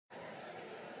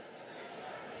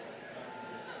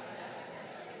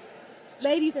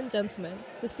Ladies and gentlemen,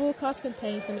 this broadcast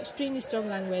contains some extremely strong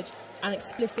language and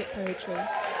explicit poetry.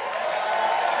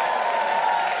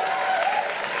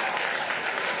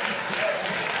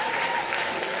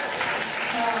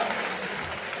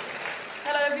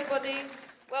 Hello everybody,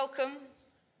 welcome.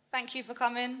 Thank you for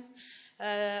coming.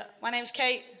 My name's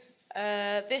Kate.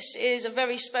 This is a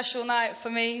very special night for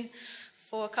me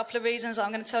for a couple of reasons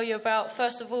I'm going to tell you about.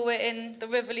 First of all, we're in the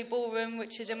Rivoli Ballroom,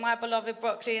 which is in my beloved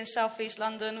Brockley in southeast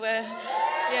London, where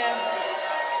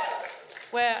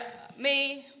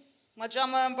me, my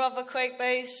drummer and brother Craig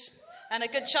Bass, and a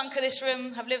good chunk of this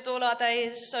room have lived all our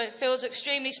days, so it feels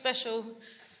extremely special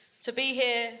to be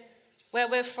here where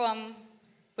we're from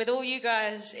with all you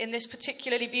guys in this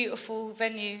particularly beautiful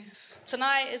venue.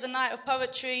 Tonight is a night of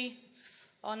poetry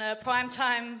on a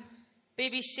primetime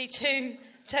BBC Two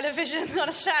television on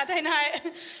a Saturday night,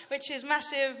 which is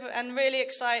massive and really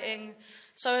exciting.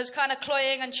 So as kind of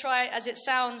cloying and trite as it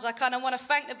sounds, I kind of want to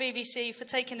thank the BBC for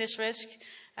taking this risk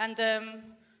and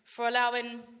for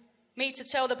allowing me to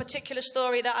tell the particular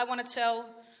story that I want to tell.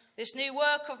 This new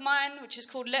work of mine, which is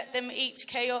called Let Them Eat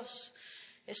Chaos.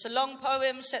 It's a long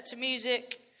poem set to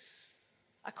music.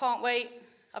 I can't wait.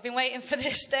 I've been waiting for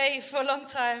this day for a long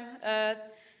time.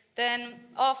 Then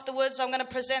afterwards, I'm going to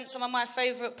present some of my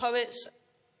favourite poets.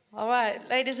 All right,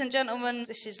 ladies and gentlemen,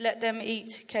 this is Let Them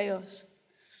Eat Chaos.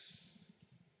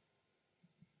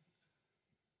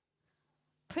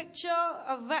 Picture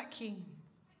a vacuum,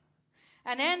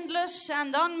 an endless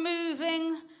and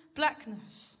unmoving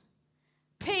blackness.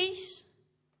 Peace,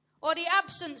 or the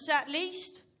absence at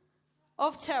least,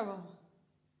 of terror.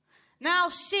 Now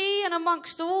see, and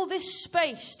amongst all this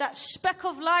space, that speck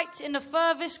of light in the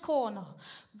furthest corner,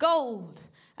 gold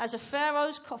as a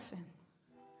pharaoh's coffin.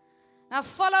 Now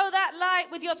follow that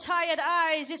light with your tired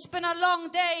eyes. It's been a long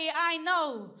day, I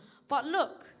know. But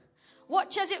look,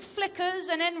 watch as it flickers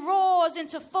and then roars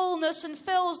into fullness and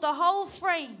fills the whole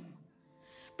frame,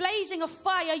 blazing a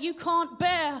fire you can't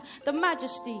bear the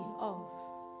majesty of.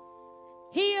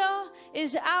 Here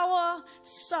is our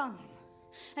sun.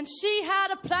 And see how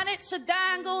the planets are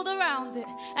dangled around it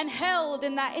and held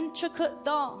in that intricate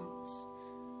dance.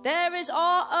 There is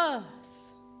our earth,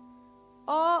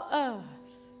 our earth.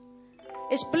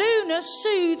 Its blueness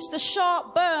soothes the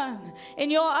sharp burn in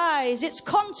your eyes. Its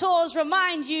contours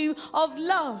remind you of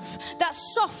love, that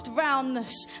soft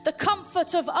roundness, the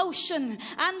comfort of ocean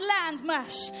and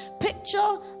landmass.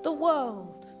 Picture the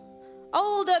world,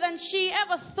 older than she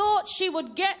ever thought she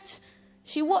would get.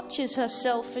 She watches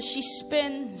herself as she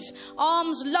spins,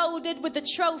 arms loaded with the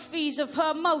trophies of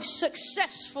her most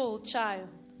successful child.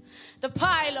 The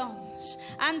pylons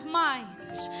and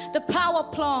mines, the power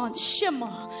plants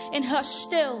shimmer in her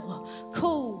still,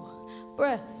 cool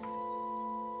breath.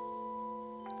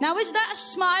 Now is that a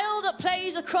smile that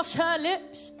plays across her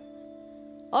lips?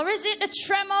 Or is it the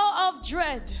tremor of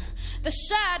dread, the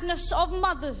sadness of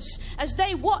mothers as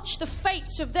they watch the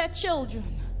fates of their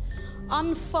children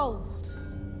unfold?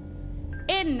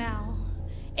 In now,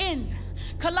 in.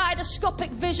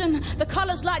 Kaleidoscopic vision, the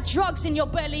colours like drugs in your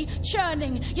belly,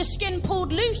 churning, your skin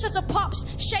pulled loose as a pup's,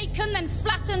 shaken and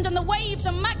flattened, and the waves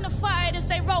are magnified as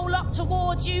they roll up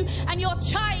towards you, and you're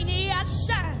tiny as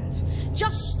sand,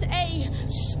 just a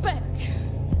speck.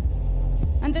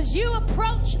 And as you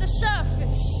approach the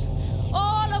surface,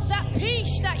 all of that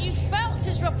peace that you felt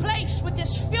is replaced with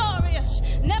this furious,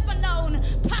 never-known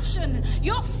passion.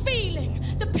 You're feeling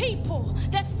the people.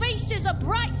 Their faces are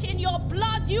bright in your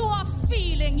blood. You are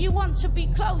feeling you want to be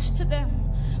close to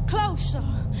them. Closer.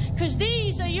 Because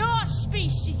these are your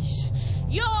species.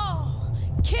 Your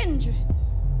kindred.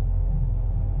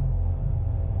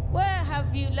 Where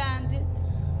have you landed?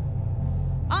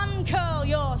 Uncurl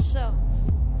yourself.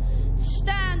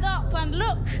 Stand up and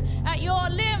look at your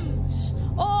limbs,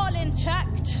 all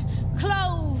intact,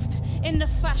 clothed in the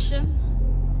fashion.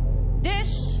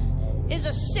 This is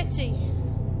a city.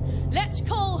 Let's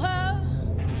call her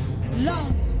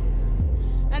London.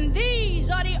 And these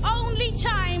are the only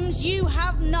times you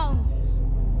have known.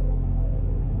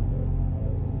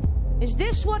 Is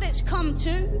this what it's come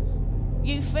to,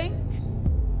 you think?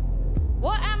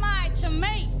 What am I to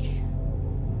make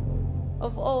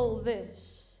of all this?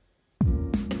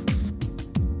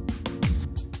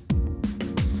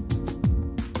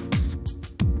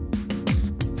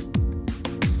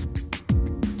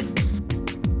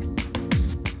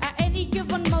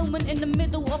 In the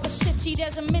middle of a city,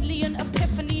 there's a million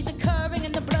epiphanies occurring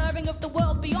in the blurring of the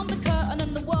world beyond the curtain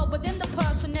and the world within the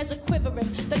person. There's a quivering.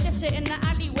 The litter in the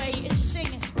alleyway is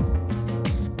singing.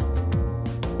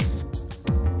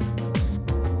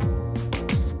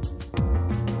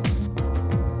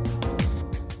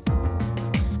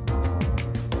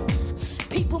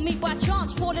 by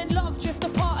chance fall in love, drift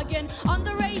apart again.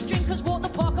 Underage drinkers walk the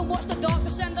park and watch the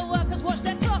darkness, and the workers watch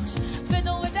their clocks,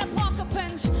 fiddle with their Parker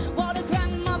pens, while the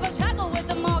grandmothers haggle with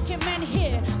the market men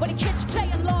here. Where the kids play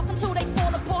and laugh until they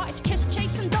fall apart. It's kiss,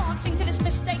 chase and dancing till it's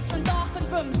mistakes and darkened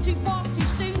rooms. Too fast, too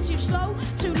soon, too slow,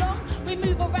 too long. We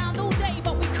move around all day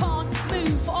but we can't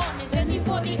move on. Is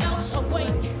anybody else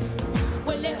awake?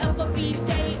 Will it ever be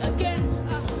day again?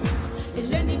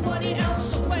 Is anybody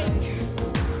else awake?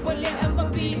 Will it ever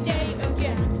be day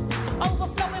again?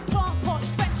 Overflowing plant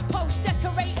pots, fence posts,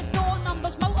 decorated door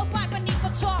numbers, motorbike beneath a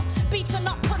tarp, beaten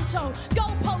up punto,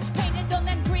 goalposts painted on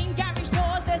them green garage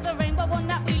doors. There's a rainbow on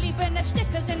that wheelie bin, there's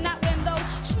stickers in that window.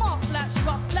 Smart flats,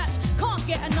 rough flats, can't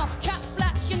get enough cap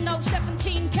flats. You know,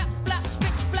 17 cap flats,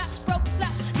 rich flats, broke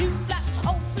flats, new flats,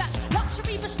 old flats,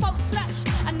 luxury bespoke flats.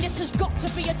 And this has got to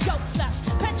be a joke flats.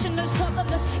 Pensioners,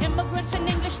 toddlers, immigrants and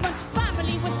Englishmen,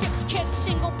 family with 6 kids,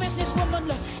 single businesswoman.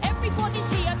 Look, everybody's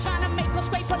here trying to make or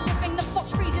scrape a living. The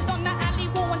fox freezes on the alley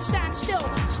wall and stands still,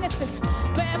 sniffing.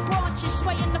 Bare branches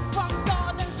sway in the front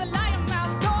gardens. The lion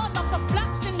mouth door knocker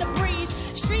flaps in the breeze.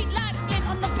 Street lights glint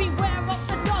on the beware of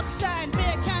the dog sign.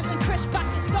 Beer cans and crisp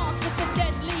packers dance with the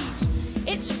dead leaves.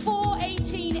 It's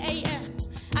 4:18 a.m.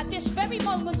 At this very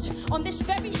moment, on this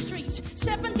very street,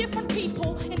 7 different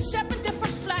people in 7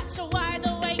 different flats are wide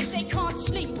awake, they can't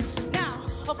sleep. Now,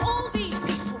 of all these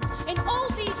people, in all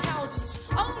these houses,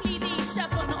 only these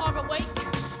 7 are awake.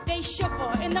 They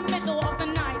shiver in the middle of the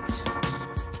night,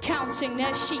 counting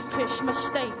their sheepish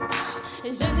mistakes.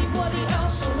 Is anybody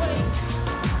else awake?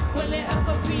 Will it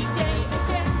ever be day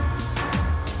again?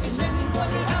 Is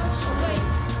anybody else awake?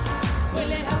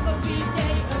 Will it ever be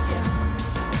day again?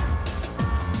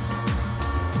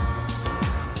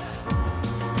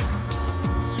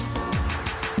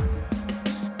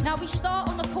 Now we start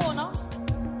on the corner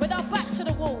with our back to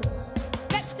the wall,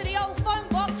 next to the old phone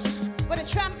box where the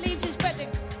tramp leaves his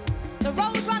bedding. The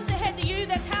road runs ahead of you,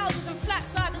 there's houses and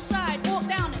flats either side, walk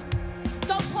down it.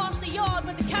 Go past the yard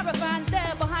with the caravans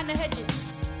there behind the hedges.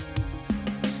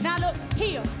 Now look,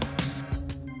 here,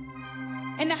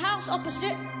 in the house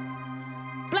opposite,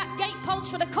 black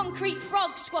gatepost with a concrete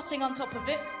frog squatting on top of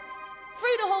it.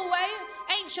 Through the hallway,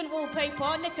 ancient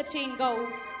wallpaper, nicotine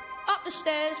gold. Up the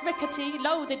stairs, rickety,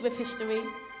 loaded with history.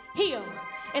 Here,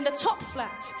 in the top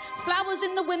flat, flowers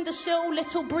in the windowsill,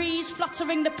 little breeze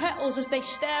fluttering the petals as they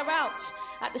stare out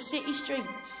at the city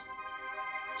streets.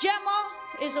 Gemma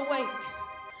is awake.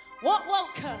 What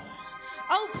woke her?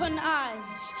 Open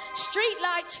eyes. Street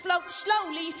lights float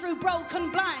slowly through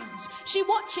broken blinds. She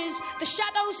watches the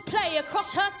shadows play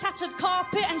across her tattered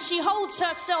carpet, and she holds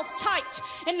herself tight.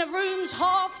 In the room's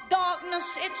half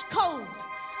darkness, it's cold.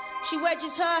 She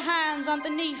wedges her hands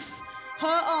underneath her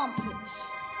armpits.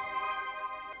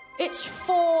 It's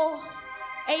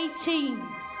 4:18.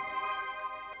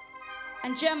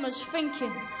 And Gemma's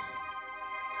thinking,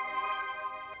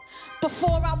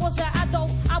 before I was an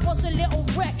adult, I was a little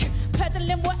wreck,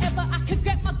 peddling whatever I could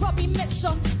get my grubby mitts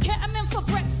on. Ketamine for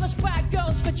breakfast, bad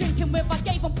girls for drinking with. I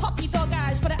gave them puppy dog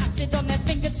eyes for the acid on their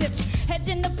fingertips. Heads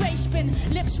in the base bin,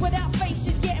 lips without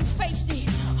faces, getting feisty.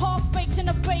 Half baked in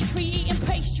a bakery, eating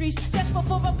pastries. Desperate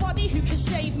for a body who could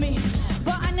save me.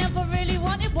 But I never really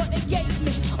wanted what they gave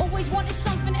me. Always wanted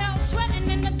something else, sweating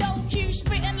in the dough queue,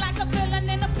 spitting like a villain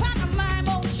in a pantomime.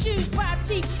 Old shoes, bad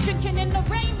teeth, drinking in the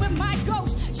rain with my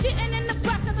ghost. Sitting in the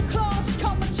back of the class,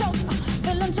 comatose.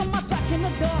 Villains on my back in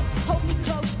the dark, hold me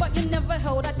close, but you never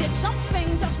held. I did some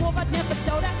things I swore I'd never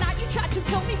tell. That night you tried to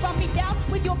kill me, run me down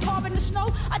with your car in the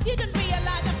snow. I didn't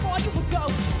realize how far you would go.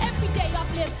 Every day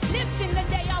I've lived, lives in the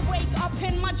day I wake up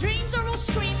in. My dreams are all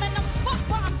screaming, I'm fucked,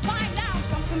 but I'm fine now.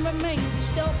 Something remains, it's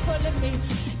still pulling me.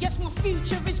 Yes, my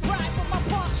future is bright, but my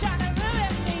past trying to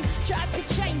ruin me. Tried to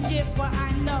change it, but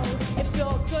I know if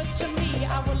you're good to me,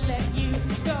 I will let you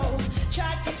go.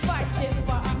 Tried to fight it,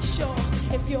 but I'm sure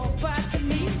if you're bad to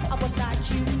me, I would like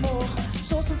you more.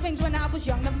 Saw some things when I was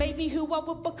young that made me who I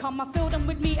would become. I feel them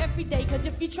with me every day, cause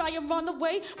if you try and run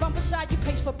away, run beside you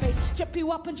pace for pace, trip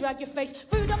you up and drag your face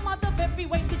through the mud of every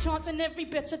wasted chance and every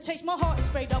bitter taste. My heart is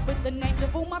sprayed up with the names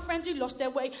of all my friends who lost their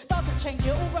way. Doesn't change,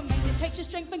 it all remains. It takes your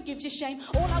strength and gives you shame.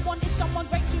 All I want is someone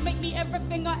great to make me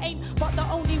everything I ain't, but the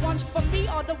only ones for me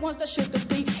are the ones that shouldn't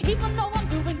be. Even though I'm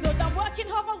doing good, I'm working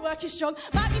hard, my work is strong.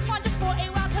 Might be fine just for a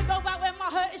while to go out where my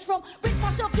hurt is from. Rinse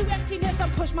myself to emptiness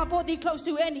and push my body close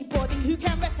to anybody who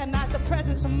can recognize the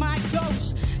presence of my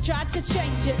ghost. Tried to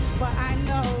change it, but I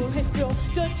know if you're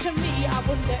good to me, I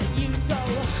will let you go.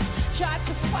 Tried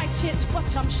to fight it,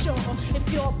 but I'm sure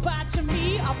if you're bad to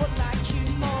me, I would like you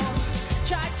more.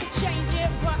 Tried to change it,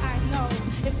 but I know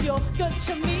if you're good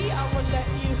to me, I will let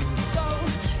you go.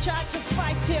 tried to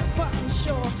fight it, but I'm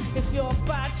sure if you're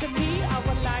bad to me, I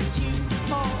would like you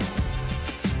more.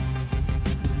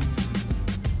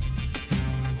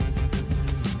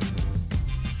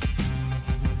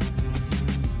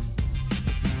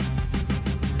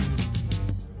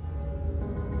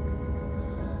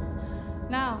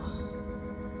 Now,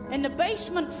 in the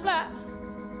basement flat,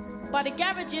 by the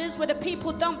garages where the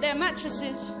people dump their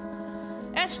mattresses,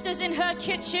 Esther's in her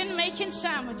kitchen making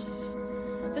sandwiches.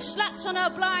 The slats on her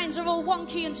blinds are all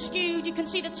wonky and skewed. You can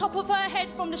see the top of her head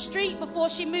from the street before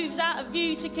she moves out of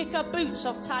view to kick her boots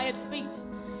off tired feet.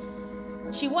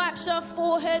 She wipes her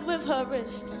forehead with her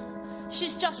wrist.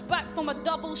 She's just back from a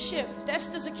double shift.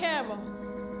 Esther's a carer,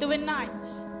 doing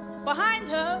nights. Behind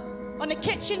her, on the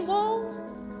kitchen wall,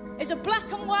 is a black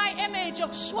and white image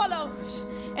of swallows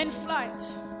in flight.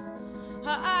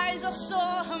 Her eyes are sore,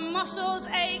 her muscles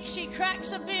ache. She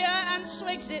cracks a beer and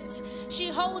swigs it. She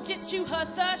holds it to her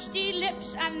thirsty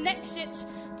lips and necks it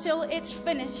till it's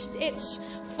finished. It's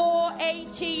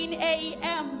 4:18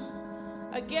 a.m.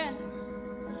 again.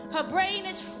 Her brain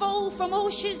is full from all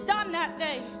she's done that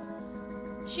day.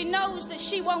 She knows that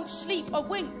she won't sleep a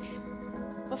wink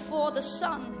before the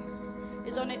sun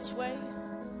is on its way.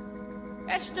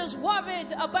 Esther's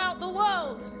worried about the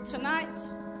world tonight.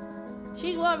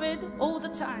 She's worried all the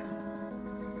time.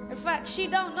 In fact, she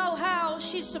don't know how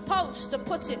she's supposed to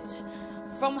put it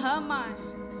from her mind.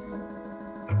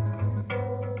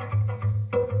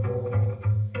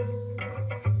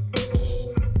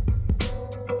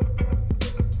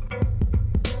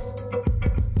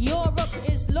 Europe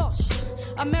is lost.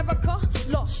 America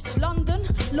lost. London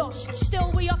lost.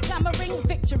 Still we are clamoring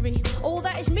victory. All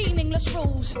that is meaningless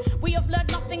rules. We have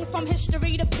learned nothing from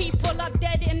history. The people are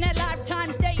dead in their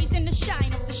lifetimes, dazed in the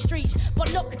shine of the streets.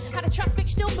 But look how the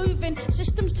traffic's still moving.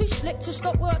 System's too slick to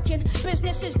stop working.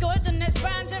 Business is good and there's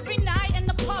bands every night in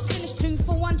the pubs, and it's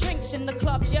 2-for-1 drinks in the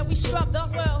clubs. Yeah, we scrubbed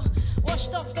up well,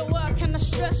 washed off the work and the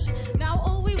stress. Now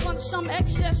all we want some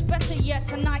excess. Better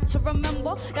yet, a night to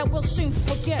remember that we'll soon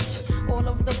forget. All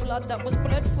of the blood that was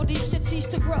bled for these cities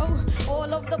to grow,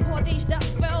 all of the bodies that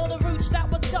fell, the roots that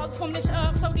were dug from this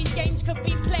earth so these games could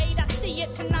be played. I see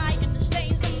it tonight in the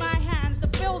stains on my hands. The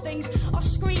buildings are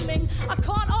screaming. I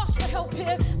can't ask for help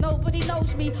here. Nobody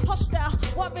knows me. Hostile,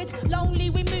 worried, lonely.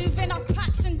 We move in our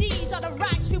packs, and these are the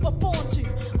ranks we were born to.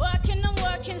 Working and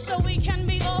working so we can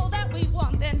be all that we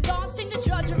want. Then dancing the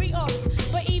drudgery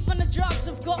off. But even the drugs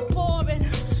have got boring.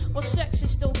 Well, sex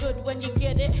is still good when you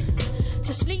get it.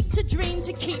 To sleep, to dream,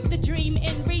 to keep the dream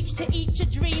in reach, to eat your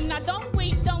dream. Now don't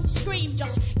weep, don't scream,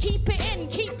 just keep it in,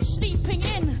 keep sleeping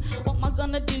in. What am I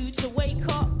gonna do to wake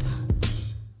up?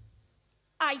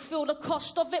 I feel the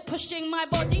cost of it pushing my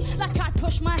body, like I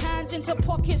push my hands into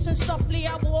pockets and softly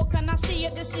I walk and I see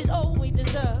it. This is all we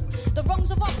deserve. The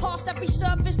wrongs of our past have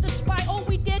resurfaced despite all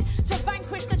we did to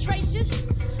vanquish the traces.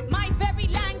 My very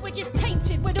language is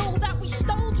tainted with all that we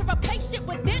stole. To replace it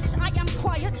with this, I am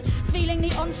quiet, feeling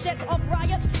the onset of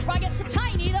riot. Riots are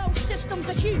tiny, those systems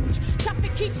are huge.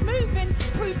 Traffic keeps moving,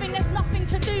 proving there's nothing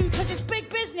to do, because it's big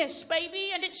business,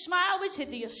 baby, and its smile is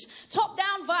hideous.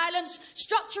 Top-down violence,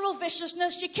 structural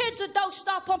viciousness. Your kids are dosed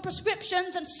up on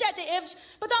prescriptions and sedatives,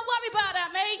 but don't worry about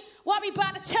that, mate. Worry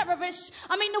about the terrorists.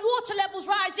 I mean, the water level's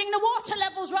rising, the water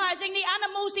level's rising. The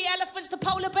animals, the elephants, the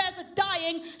polar bears are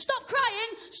dying. Stop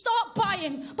crying, start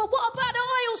buying. But what about the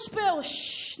oil spill?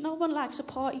 Shh, no one likes a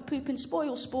party pooping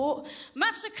spoil sport.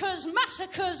 Massacres,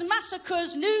 massacres,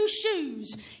 massacres, new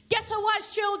shoes.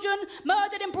 Ghettoized children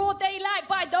murdered in broad daylight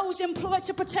by those employed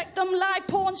to protect them. Live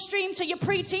porn streamed to your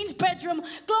preteen's bedroom.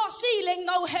 Glass ceiling,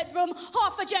 no headroom.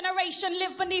 Half a generation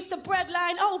live beneath the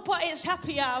breadline. Oh, but it's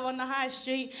happy hour on the high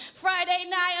street. Friday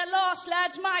night at last,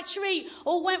 lads, my treat.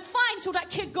 All went fine till that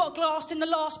kid got glassed in the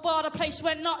last bar. The place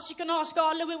went nuts. You can ask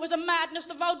our Lou, it was a madness.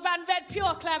 The road ran red,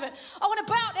 pure claret. Oh, and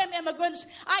about them immigrants,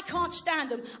 I can't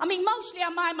stand them. I mean, mostly I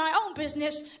mind my own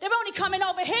business. They're only coming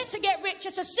over here to get rich.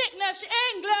 It's a sickness.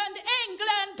 England,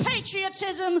 England,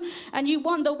 patriotism. And you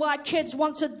wonder why kids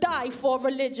want to die for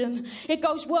religion. It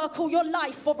goes work all your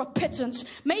life for a pittance.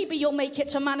 Maybe you'll make it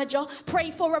to manager. Pray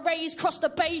for a raise, cross the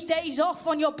beige days off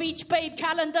on your beach babe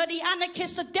calendar. The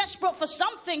anarchists are desperate for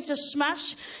something to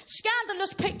smash.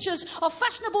 Scandalous pictures of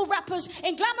fashionable rappers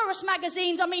in glamorous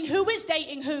magazines. I mean, who is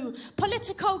dating who?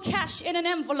 Politico cash in an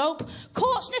envelope.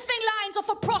 Caught sniffing lines off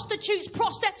a prostitute's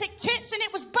prosthetic tits, and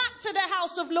it was back to the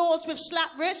House of Lords with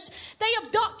slap wrists. They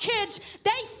abduct kids. They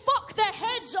fuck the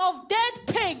heads of dead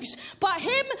pigs. But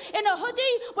him in a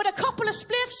hoodie with a couple of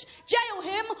spliffs, jail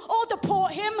him or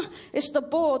deport him. It's the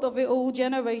bored of it all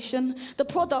generation. The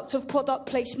product of product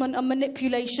placement and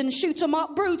manipulation. Shoot 'em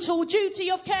up, brutal, duty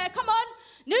of care. Come on,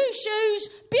 new shoes,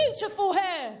 beautiful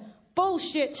hair. Bull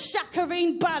bullshit,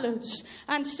 saccharine ballads,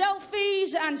 and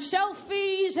selfies and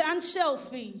selfies and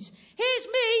selfies. Here's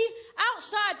me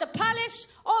outside the palace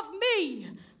of me.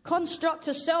 Construct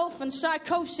of self and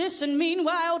psychosis, and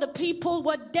meanwhile the people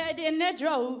were dead in their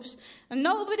droves. And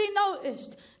nobody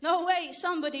noticed. No, wait,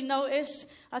 somebody noticed.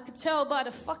 I could tell by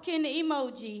the fucking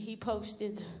emoji he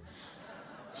posted.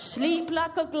 Sleep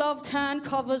like a gloved hand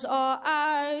covers our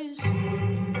eyes.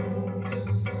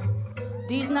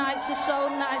 These nights are so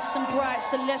nice and bright,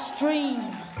 so let's dream.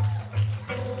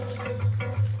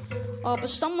 Oh, but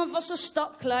some of us are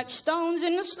stuck like stones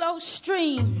in a slow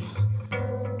stream.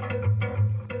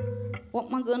 What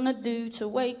am I gonna do to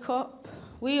wake up?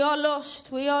 We are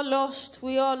lost, we are lost,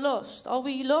 we are lost. Are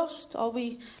we lost? Are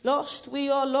we lost? We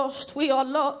are lost, we are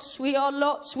lots, we are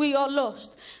lots, we are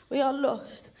lost. We are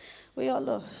lost, we are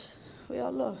lost, we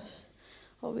are lost.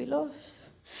 Are we lost?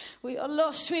 We are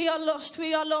lost, we are lost,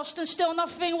 we are lost, and still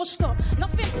nothing will stop.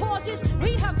 Nothing pauses.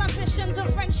 We have ambitions and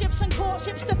friendships and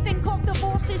courtships, to think of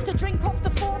divorces, to drink off the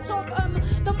thought of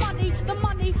the money,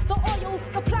 the oil.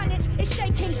 The planet is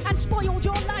shaking and spoiled.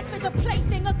 Your life is a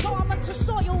plaything, a garment to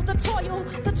soil.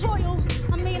 The toil.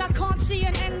 I mean, I can't see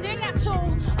an ending at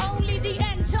all. Only the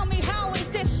end. Tell me, how is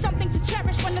this something to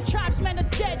cherish when the tribesmen are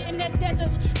dead in their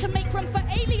deserts? To make room for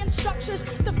alien structures.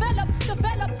 Develop,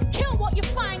 kill what you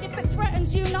find if it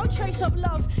threatens you. No trace of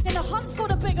love in a hunt for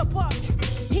the bigger buck.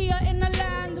 Here in the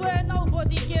land where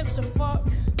nobody gives a fuck.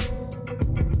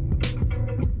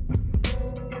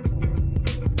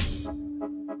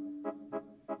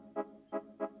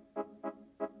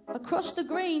 Across the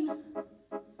green,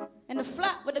 in the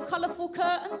flat with the colourful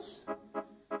curtains,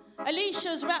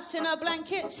 Alicia's wrapped in her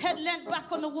blankets, head leant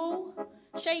back on the wall,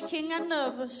 shaking and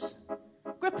nervous,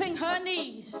 gripping her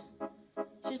knees.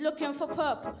 She's looking for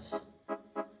purpose.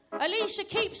 Alicia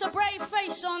keeps a brave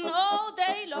face on all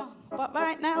day long, but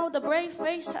right now the brave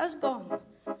face has gone.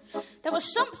 There was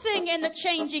something in the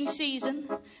changing season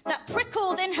that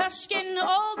prickled in her skin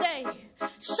all day,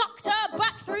 sucked her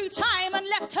back through time and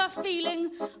left her feeling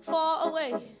far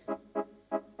away.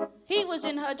 He was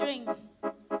in her dream.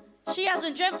 She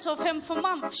hasn't dreamt of him for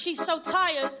months. She's so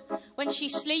tired. When she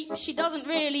sleeps, she doesn't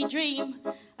really dream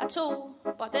at all.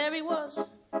 But there he was,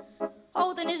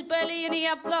 holding his belly, and he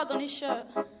had blood on his shirt.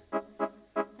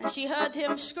 And she heard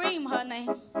him scream her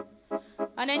name,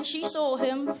 and then she saw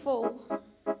him fall.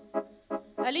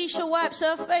 Alicia wipes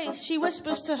her face. She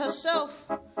whispers to herself,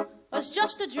 it's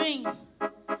just a dream.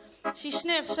 She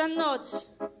sniffs and nods.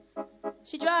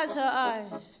 She dries her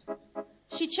eyes.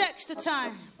 She checks the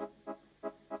time.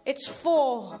 It's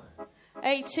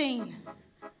 4:18.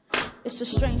 It's a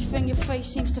strange thing, your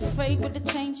face seems to fade with the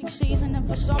changing season, and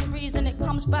for some reason it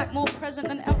comes back more present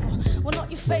than ever. Well,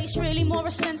 not your face, really more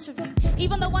a sense of you.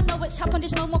 Even though I know it's happened,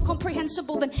 it's no more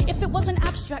comprehensible than if it was an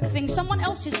abstract thing, someone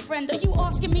else's friend. Are you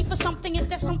asking me for something? Is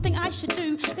there something I should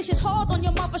do? This is hard on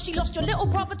your mother, she lost your little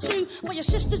brother too. But your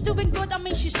sister's doing good, I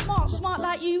mean she's smart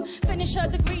like you. Finish her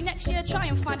degree next year, try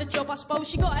and find a job, I suppose.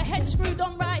 She got her head screwed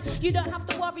on right, you don't have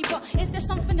to worry. But is there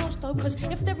something else though? Cause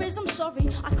if there is, I'm sorry,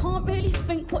 I can't really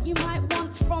think what you might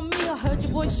want from me. I heard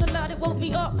your voice so loud it woke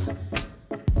me up.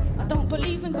 I don't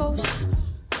believe in ghosts.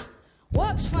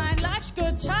 Work's fine, life's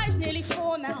good, tie's nearly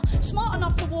 4 now. Smart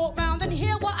enough to walk round and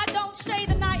hear what I don't say.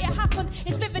 The night it happened,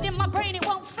 it's vivid in my brain, it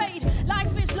won't fade.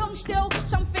 Life is long still,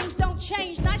 some things don't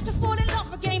change. Nice to fall in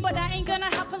love again, but that ain't gonna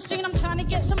happen soon. I'm trying to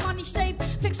get some money saved,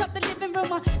 fix up the living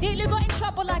room. I nearly got in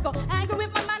trouble, I got angry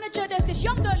with my manager. There's this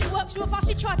young girl who works with us,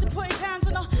 he tried to put his hands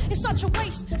on her. It's such a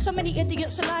waste, so many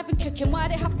idiots alive and kicking.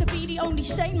 Why'd it have to be the only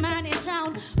sane man in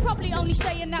town? Probably only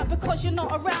saying that because you're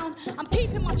not around. I'm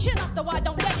keeping my chin up though, I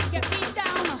don't let it get me down.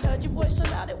 I heard your voice so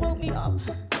loud it woke me up.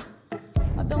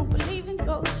 I don't believe in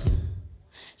ghosts.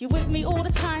 You're with me all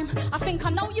the time. I think I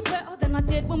know you better than I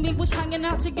did when we was hanging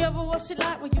out together. What's it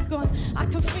like when you've gone? I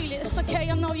can feel it, it's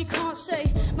okay, I know you can't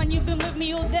say. Man, you've been with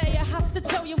me all day. I have to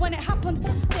tell you when it happened,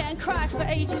 didn't cry for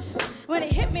ages. When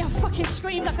it hit me, I fucking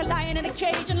screamed like a lion in a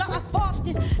cage. And like I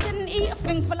fasted, didn't eat a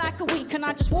thing for like a week. And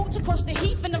I just walked across the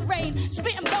heath in the rain,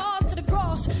 spitting bars to the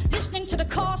grass, listening to the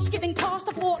cars skidding past.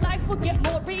 I thought life would get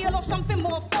more real or something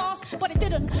more fast, but it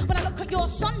didn't. When I look at your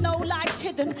sun, no lights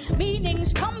hidden,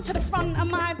 meanings come to the front of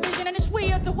my vision. And it's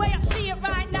weird, the way I see it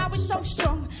right now is so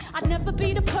strong. I'd never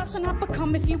be the person I'd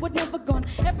become if you had never gone.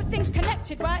 Everything's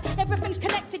connected, right? Everything's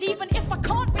connected, even if I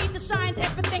can't read the signs.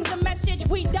 Everything's a message.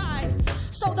 We die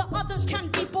so that others can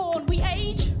be born. We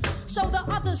age so that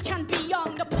others can be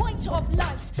young. The point of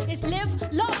life is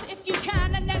live, love if you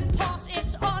can, and then pass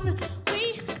it on.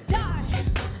 We die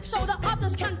so that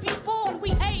others can be born.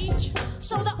 We age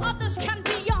so that others can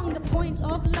be young. The point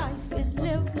of life is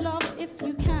live, love if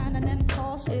you can, and then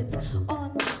pass it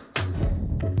on.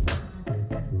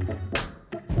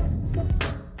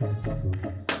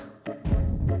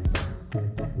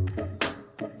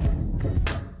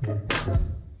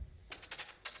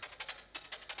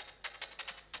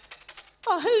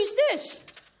 Oh, who's this?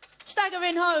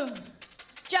 Staggering home,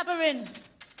 jabbering,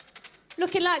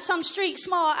 looking like some street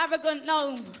smart, arrogant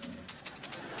gnome.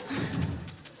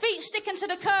 Feet sticking to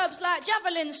the curbs like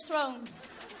javelins thrown.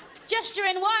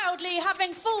 Gesturing wildly,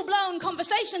 having full-blown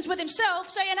conversations with himself,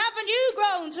 saying, haven't you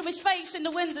grown, to his face in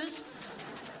the windows.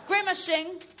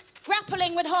 Grimacing,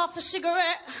 grappling with half a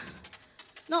cigarette,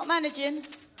 not managing.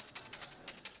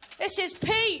 This is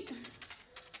Pete.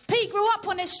 Pete grew up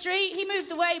on this street, he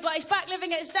moved away, but he's back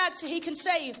living at his dad's so he can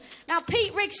save. Now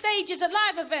Pete rigs stages at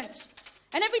live events.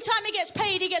 And every time he gets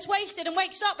paid, he gets wasted and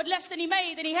wakes up with less than he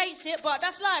made, and he hates it, but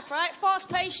that's life, right?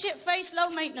 Fast-paced, shit-faced, low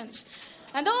maintenance.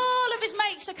 And all of his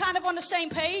mates are kind of on the same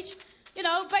page. You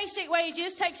know, basic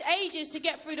wages, takes ages to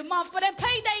get through the month, but then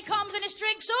payday comes and it's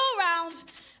drinks all round.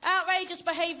 Outrageous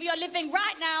behaviour, living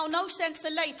right now, no sense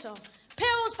of later.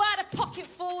 Pills by the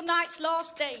pocketful, night's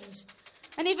last days.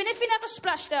 And even if he never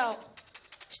splashed out,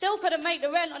 still couldn't make the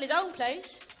rent on his own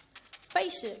place.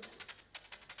 Face it.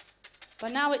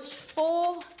 But now it's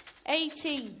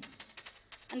 4:18,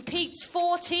 and Pete's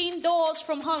 14 doors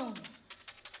from home.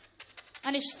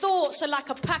 And his thoughts are like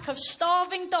a pack of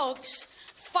starving dogs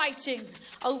fighting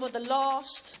over the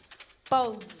last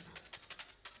bone.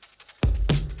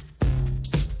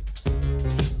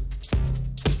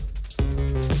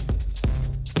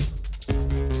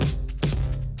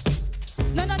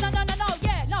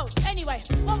 Anyway,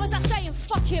 what was I saying?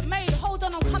 Fuck it, mate. Hold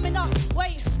on, I'm coming up.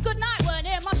 Wait, good night, weren't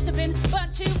it? Must have been.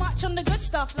 Burnt too much on the good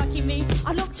stuff, lucky me.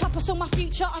 I looked up, I saw my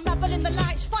future, unraveling the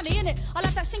lights. Funny, innit? I'll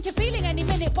have that sinking feeling any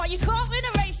minute. But you can't win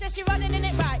a race unless you're running in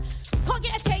it right. Can't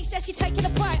get a taste unless you're taking a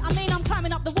bite. I mean, I'm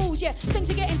climbing up the walls, yeah. Things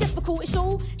are getting difficult, it's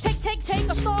all take.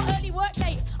 I start early, work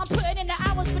late. I'm putting in the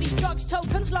hours for these drugs,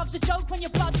 tokens. Love's a joke when your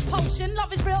blood's pulsing.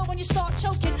 Love is real when you start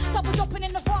choking. Double dropping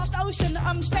in the vast ocean.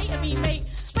 State of me, mate.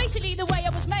 Basically the way I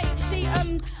was made, you see.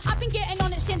 I've been getting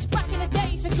on it since back in the day.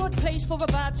 It's a good place for a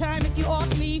bad time if you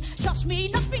ask me. Trust me,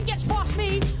 nothing gets past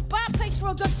me. Bad place for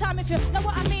a good time if you know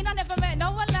what I mean. I never met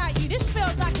no one like you. This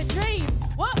feels like a dream.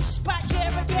 Whoops, back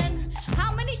here again.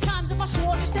 How many times have I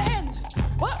sworn it's the end?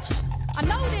 Whoops, I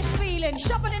know this feeling.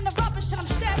 Shoveling the rubbish till I'm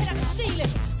staring at the ceiling.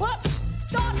 Whoops,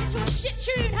 dancing to a shit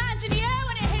tune. Hands in the air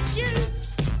when it hits you.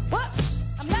 Whoops,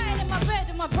 I'm lying in my bed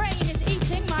and my brain is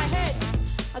eating my head.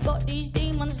 I got these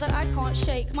demons that I can't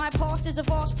shake. My past is a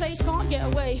vast place, can't get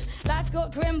away. Life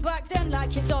got grim back then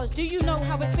like it does. Do you know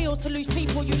how it feels to lose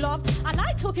people you love? I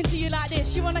like talking to you like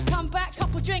this. You wanna come back?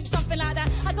 Couple drinks, something like that.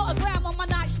 I got a gram on my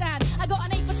nightstand. I got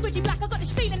an 8 for squidgy black. I got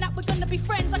this feeling that we're gonna be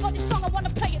friends. I got this song, I wanna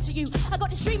play it to you. I got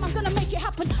this dream, I'm gonna make it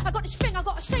happen. I got this thing, I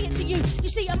gotta say it to you. You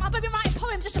see, I've been writing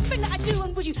poems, it's a thing that I do.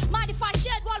 And would you mind if I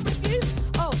shared one with you?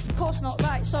 Oh, of course not,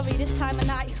 right, sorry, this time of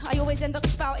night I always end up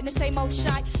spouting the same old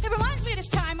shite. It reminds me of this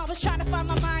time I was trying to find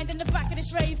my mind in the back of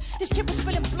this rave. This kid was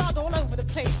spilling blood all over the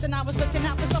place, and I was looking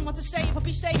out for someone to save or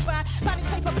be saved by. Found his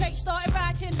paper plate, started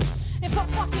writing. It felt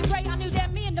fucking great, I knew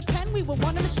that me and the pen, we were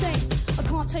one and the same. I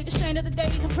can't take the strain of the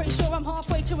days, I'm pretty sure I'm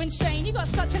halfway too insane. You got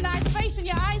such a nice face and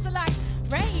your eyes are like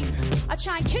rain. I'd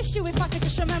try and kiss you if I could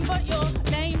just remember your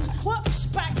name. Whoops,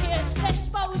 back here,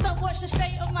 exposed, don't watch the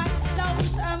state of my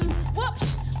nose.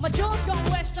 Whoops, my jaw's gone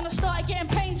west and I started getting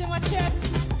pains in my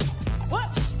chest.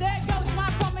 Whoops, there goes my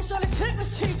promise, all it took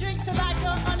was 2 drinks till I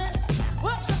got on it.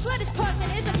 Whoops, I swear this person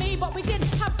isn't me, but we did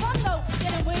have fun though,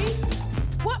 didn't we?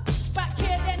 Whoops, back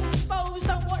here then exposed,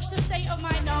 don't watch the state of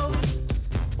my nose.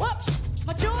 Whoops,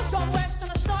 my jaw's gone west and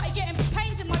I started getting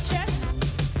pains in my chest.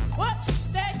 Whoops,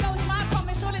 there goes my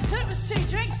promise, all it took was 2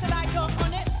 drinks till I got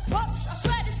on it. Whoops, I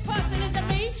swear this person isn't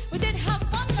me, we did have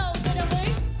fun though, didn't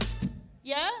we?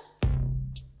 Yeah?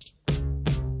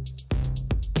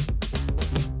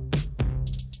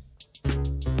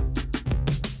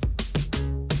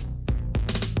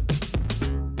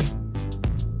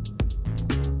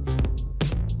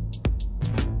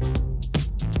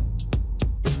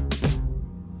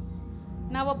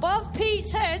 Now above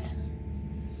Pete's head,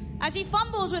 as he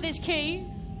fumbles with his key,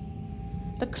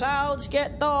 the clouds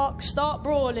get dark, start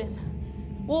brawling.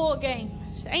 War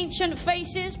games, ancient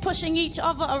faces pushing each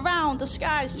other around, the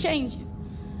sky's changing.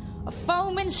 A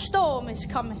foaming storm is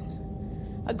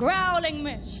coming, a growling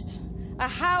mist, a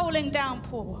howling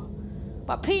downpour.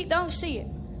 But Pete don't see it.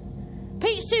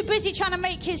 Pete's too busy trying to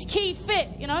make his key fit,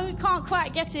 you know, he can't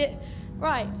quite get it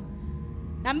right.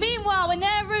 Now meanwhile in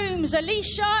their rooms,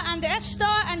 Alicia and Esther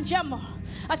and Gemma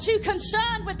are too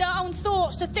concerned with their own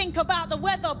thoughts to think about the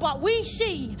weather, but we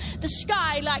see the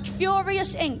sky like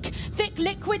furious ink. Thick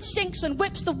liquid sinks and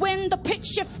whips the wind, the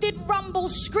pitch-shifted rumble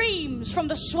screams from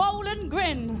the swollen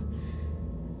grin.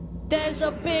 There's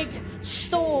a big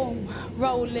storm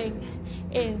rolling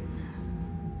in.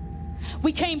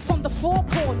 We came from the 4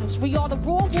 corners. We are the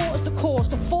raw waters, the cause.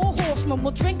 fishermen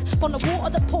will drink from the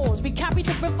water that pours. We carry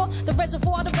the river, the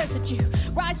reservoir, the residue.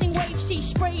 Rising waves, sea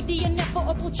spray, the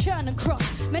inevitable churn and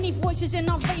crush. Many voices in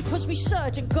our vapors, we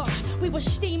surge and gush. We were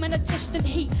steam in a distant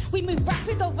heat. We move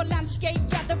rapid over landscape,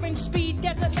 gathering speed.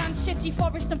 Desert land, city,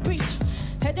 forest and beach.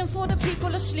 Heading for the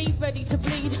people asleep, ready to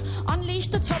bleed. Unleash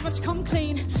the torrents, come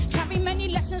clean. Carry many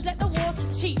lessons, let the water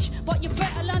teach. But you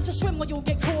better learn to swim or you'll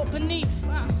get caught beneath.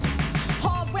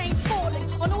 Hard rain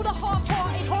falling on all the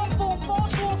half-hearted, half-formed,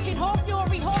 fast-walking,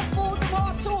 half-fury, half-bored,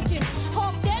 hard-talking.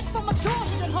 Half dead from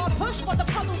exhaustion, hard push, but the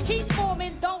puddles keep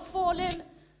forming, don't fall in.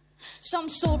 Some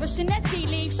saw us in their tea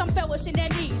leaves, some felt us in their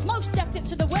knees. Most left it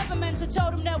to the weathermen to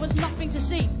tell them there was nothing to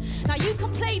see. Now you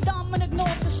can play dumb and ignore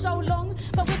for so long,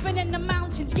 but we've been in the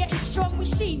mountains getting strong, we've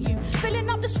seen you. Filling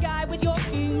up the sky with your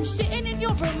fumes, sitting in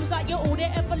your rooms like you're all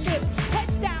that ever lived.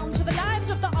 Heads down to the lives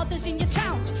of the others in your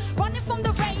towns. Running from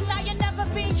the rain like you've never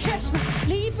been kissed.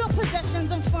 Leave your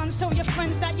possessions and funds, tell your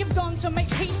friends that you've gone to make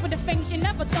peace with the things you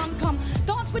never done. Come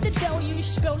dance with the deluge,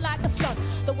 spill like the flood.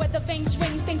 The weather vane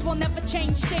swings, things will never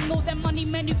change. Sing all them money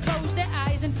men who close their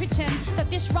eyes and pretend that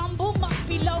this rumble must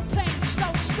be low playing.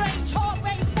 So strange, heart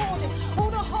rain falling. All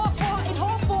the half-hearted,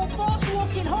 half-formed,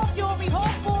 fast-walking, half-fury,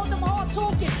 half-boredom,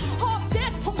 hard-talking. Half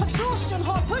dead from exhaustion,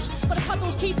 hard push, but the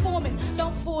puddles keep forming,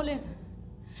 don't fall in.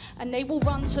 And they will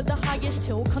run to the highest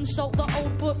hill, consult the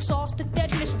old books, ask the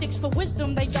dead mystics for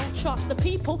wisdom they don't trust. The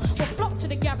people will flock to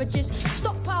the garages,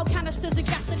 stockpile canisters of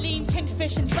gasoline, tin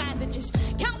fish and bandages.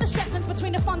 Count the seconds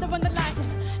between the thunder and the lightning,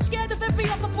 scared of every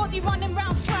other body running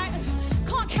round frightened.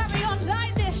 Can't carry on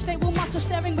like this, they will mutter,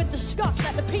 staring with disgust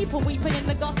at the people weeping in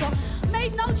the gutter.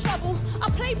 Made no trouble, I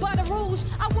played by the rules.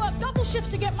 I worked double shifts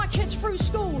to get my kids through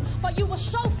school. But you were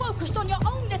so focused on your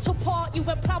own little part, you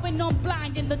were ploughing on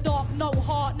blind in the dark, no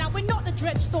heart. Now we're not the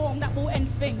dread storm that will end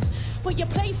things. We're your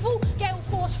playful,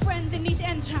 gale-force friend in these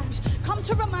end times. Come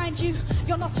to remind you,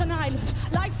 you're not an island.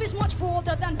 Life is much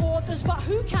broader than borders, but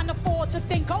who can afford to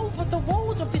think over the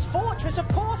walls of this fortress? Of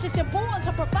course it's important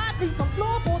to provide roof and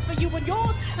floorboards for you and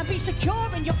yours, and be secure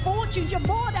in your fortunes. You're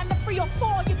more than the 3 or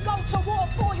 4 you go to war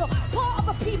for. You're part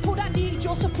of a people that need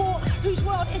your support. Whose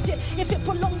world is it if it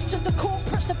belongs to the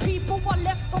corporates? The people are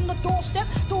left on the doorstep,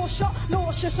 door shut,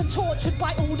 nauseous and tortured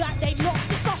by all that they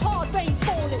lost. It's a hard rain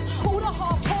falling, all the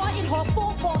half-hearted,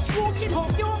 half-formed, fast-walking,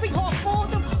 half-fury,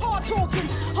 half-boredom, hard-talking,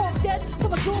 half-dead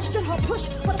from exhaustion, hard-push,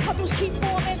 but the puddles keep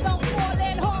falling, don't fall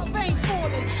in. Hard rain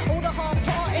falling, all the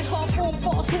half-hearted, half-formed,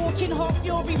 fast-walking,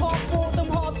 half-fury, half-boredom,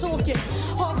 hard-talking,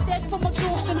 half-dead from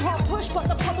exhaustion, hard-push, but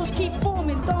the puddles keep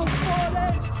forming, don't fall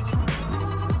in.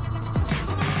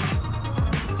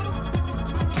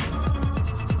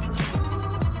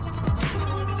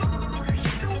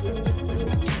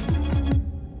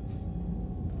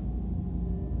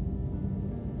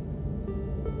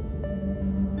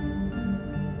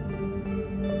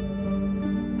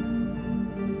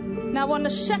 Now on the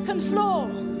second floor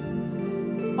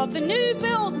of the new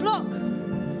build block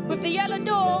with the yellow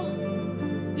door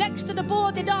next to the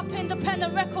boarded up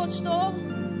independent record store,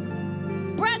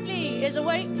 Bradley is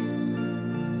awake.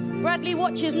 Bradley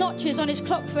watches notches on his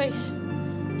clock face,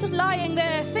 just lying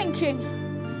there thinking,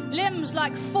 limbs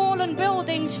like fallen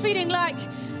buildings, feeling like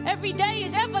every day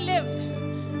he's ever lived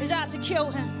is out to kill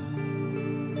him.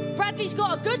 Bradley's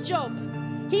got a good job.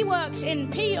 He works in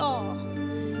PR.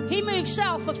 He moved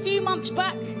south a few months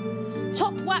back,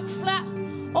 top whack flat,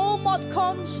 all mod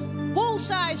cons,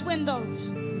 wall-size windows.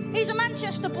 He's a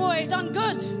Manchester boy, done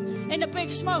good in the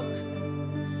big smoke.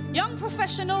 Young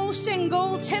professional,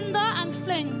 single, Tinder and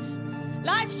flings.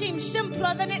 Life seems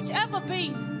simpler than it's ever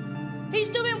been. He's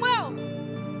doing well.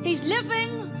 He's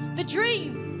living the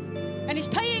dream. And he's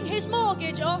paying his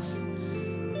mortgage off.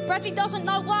 Bradley doesn't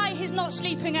know why he's not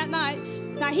sleeping at night.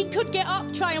 Now he could get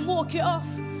up, try and walk it off,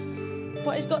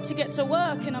 but he's got to get to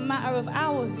work in a matter of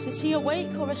hours. Is he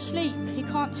awake or asleep? He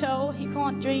can't tell, he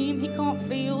can't dream, he can't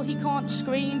feel, he can't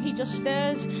scream. He just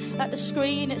stares at the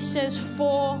screen. It says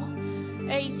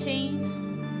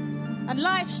 4:18. And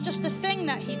life's just a thing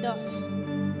that he does.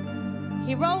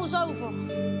 He rolls over,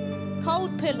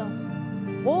 cold pillow,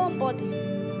 warm body.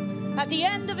 At the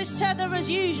end of his tether as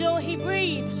usual, he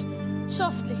breathes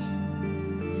softly.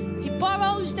 He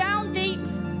burrows down deep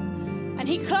and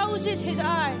he closes his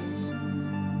eyes.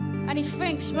 And he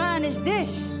thinks, man, is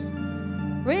this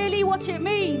really what it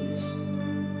means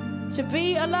to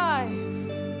be alive?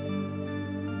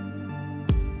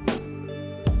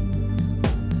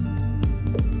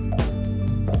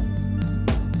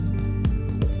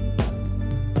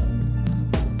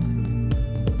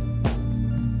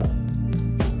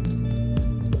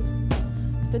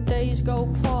 The days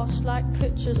go past like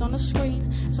pictures on a screen.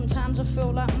 Sometimes I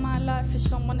feel like my life is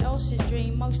someone else's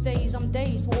dream. Most days I'm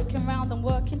dazed, walking around and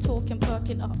working, talking,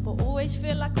 perking up, but always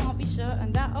feel I can't be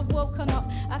certain that I've woken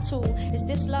up at all. Is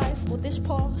this life or this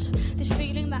past? This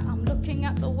feeling that I'm looking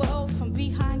at the world from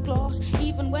behind glass,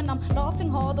 even when I'm laughing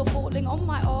hard or falling on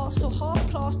my arse, or half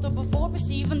plaster before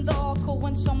it's even dark, or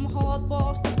when some hard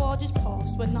bars the barge is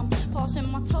past. When I'm passing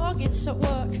my targets at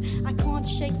work, I can't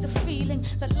shake the feeling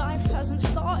that life hasn't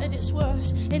started its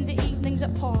worst. In the evenings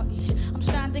at parties, I'm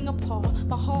standing apart,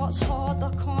 my heart's hard, I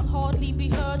can't hardly be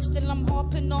heard, still I'm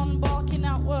harping on, barking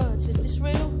out words. Is this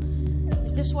real?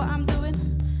 Is this what I'm doing?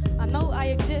 I know I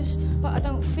exist, but I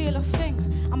don't feel a thing.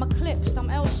 I'm eclipsed, I'm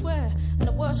elsewhere, and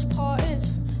the worst part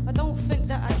is I don't think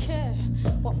that I care.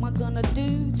 What am I gonna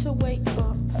do to wake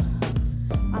up?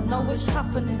 I know it's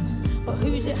happening, but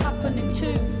who's it happening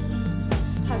to?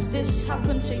 Has this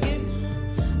happened to you?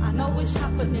 I know it's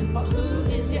happening, but who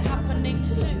is it happening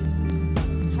to?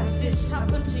 Has this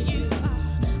happened to you?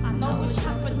 I know it's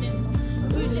happening,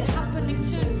 but who's it happening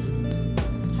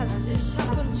to? Has this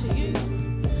happened to you?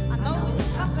 I know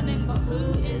it's happening, but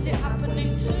who is it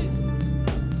happening to?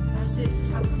 Has this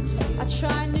happened to you? I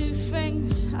try new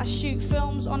things, I shoot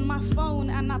films on my phone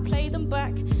and I play them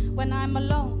back when I'm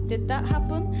alone. Did that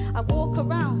happen? I walk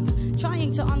around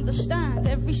trying to understand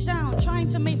every sound, trying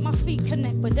to make my feet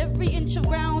connect with every inch of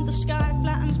ground. The sky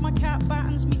flattens, my cat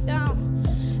battens me down.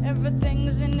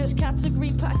 Everything's in this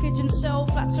category, package and sell.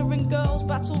 Flattering girls,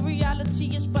 battle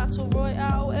reality is battle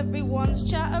royale. Everyone's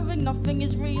chattering, nothing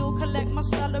is real. Collect my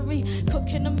salary,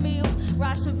 cooking a meal,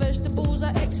 rice and vegetables.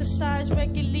 I exercise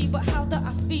regularly, but how do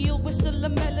I feel? Whistle a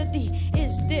melody.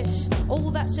 Is this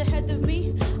all that's ahead of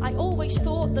me? I always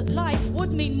thought that life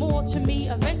would mean more to me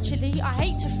eventually. I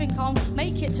hate to think I'll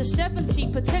make it to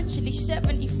 70, potentially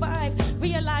 75.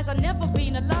 Realize I've never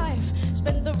been alive.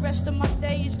 Spend the rest of my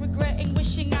days regretting,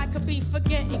 wishing I could be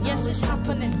forgetting. Yes, it's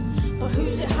happening, but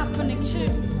who's it happening to?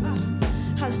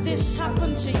 Has this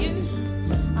happened to you?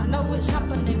 I know it's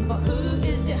happening, but who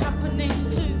is it happening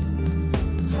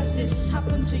to? Has this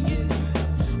happened to you?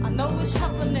 I know it's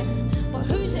happening, but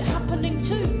who's it happening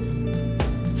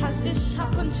to? Has this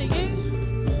happened to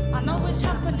you? I know it's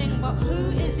happening, but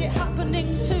who is it happening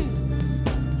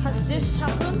to? Has this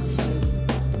happened?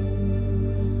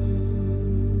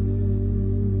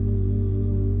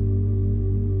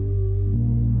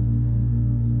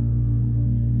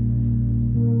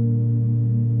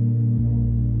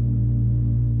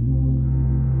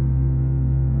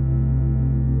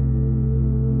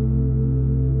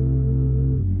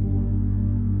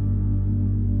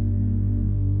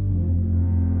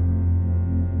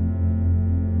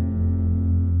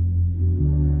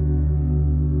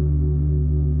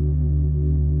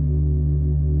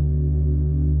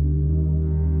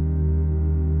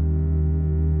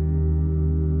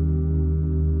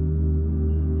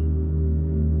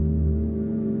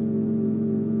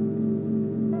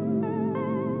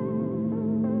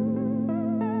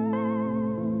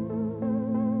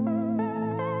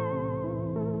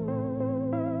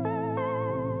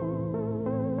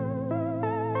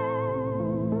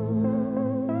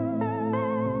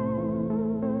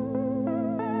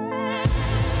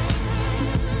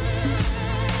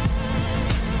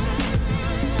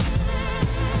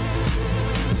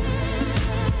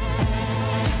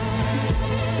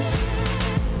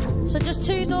 So just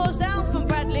 2 doors down from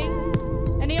Bradley,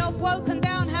 in the old broken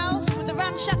down house with the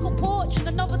ramshackle porch and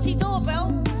the novelty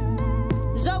doorbell,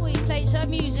 Zoe plays her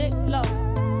music low.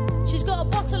 She's got a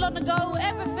bottle on the go,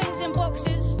 everything's in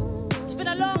boxes. It's been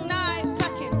a long night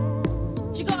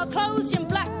packing. She got her clothes in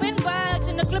black bin bags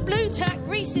and the blue tack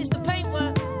greases the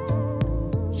paintwork.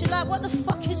 She's like, what the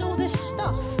fuck is all this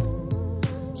stuff?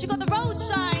 She got the road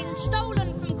signs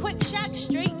stolen from Quick Shack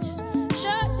Street.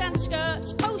 Shirts and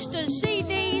skirts, posters,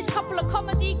 CDs, couple of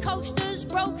comedy coasters,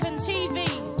 broken TV.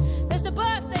 There's the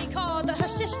birthday card that her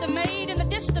sister made in the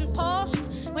distant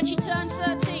past when she turned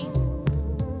 13.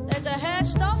 There's her hair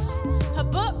stuff, her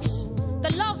books,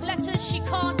 the love letters she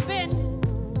can't bin.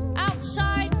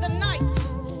 Outside the night,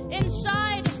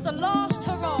 inside is the last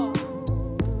hurrah.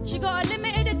 She got a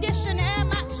limited edition Air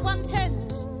Max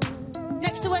 110s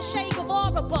next to her Che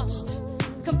Guevara bust,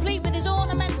 complete with his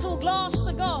ornamental glass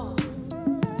cigar.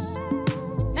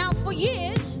 Now for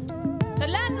years, the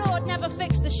landlord never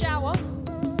fixed the shower,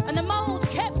 and the mould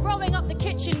kept growing up the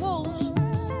kitchen walls.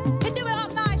 He'd do it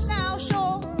up nice now,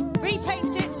 sure,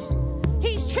 repaint it.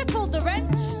 He's tripled the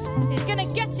rent, he's gonna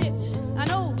get it, and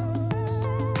all.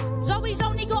 Zoe's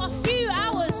only got a few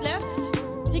hours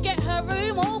left to get her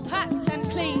room all packed and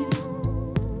clean.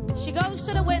 She goes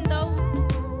to the window,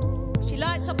 she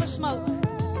lights up a smoke.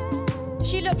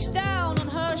 She looks down on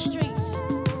her street.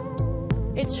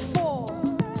 It's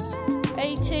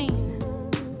 4:18.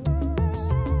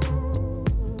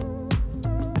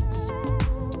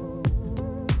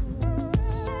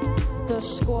 The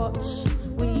squats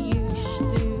we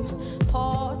used to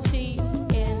party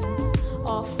in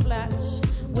our flats,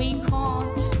 we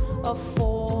can't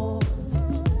afford.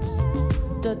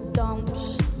 The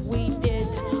dumps we did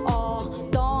our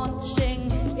dancing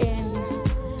in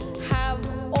have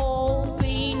all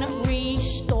been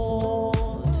restored.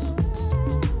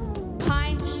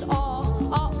 Pints are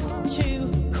up to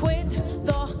 £2.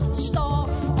 The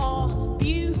staff are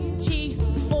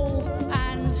beautiful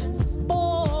and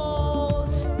bored.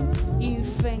 You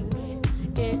think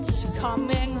it's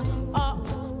coming up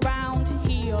round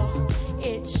here,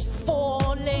 it's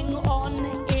falling on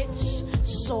its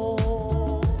sword.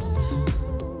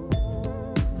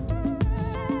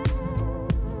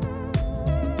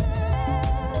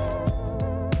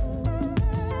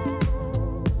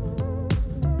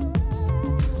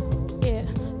 It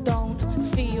don't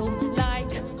feel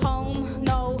like home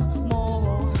no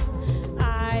more.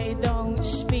 I don't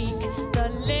speak the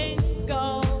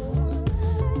lingo.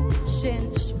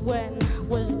 Since when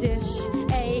was this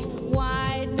a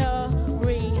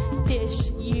winery? This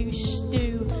used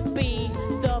to be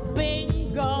the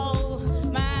bingo.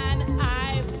 Man,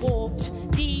 I've walked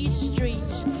these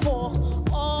streets for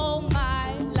all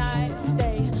my life.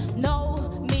 They know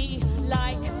me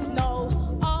like no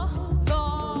other.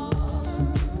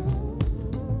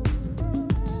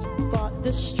 But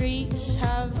the streets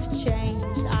have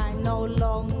changed. I no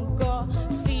longer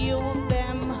feel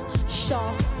them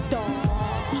shudder.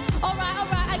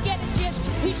 Alright, I get the gist.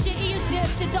 Whose city is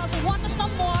this? It doesn't want us no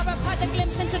more. I've had a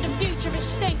glimpse into the future. It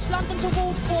stinks. London's a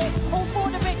walled for. All for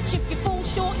the rich. If you fall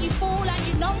short, you fall, and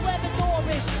you know where the door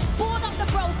is. Board up the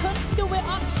broken, do it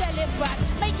up, sell it back.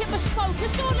 Make it bespoke.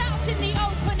 It's all out in the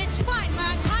open. It's fine,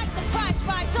 man. Hike the price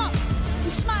right up.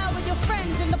 And smile with your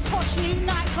friends in the posh new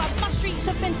nightclubs. My streets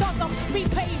have been dug up,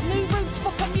 repaved, new routes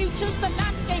for commuters. The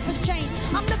landscape has changed.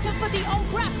 I'm looking for the old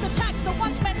graphs, the tags that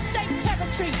once meant safe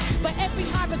territory. But every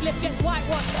hieroglyph gets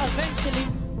whitewashed eventually.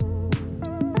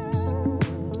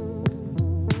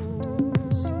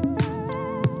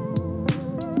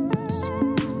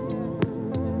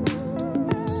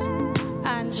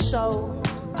 And so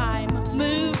I'm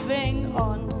moving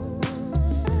on.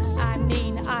 I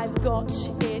mean, I've got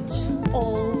it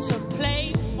all to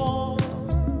play for.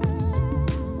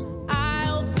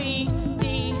 I'll be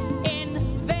the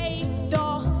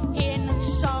invader in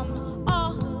some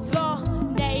other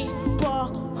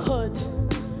neighborhood.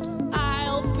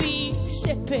 I'll be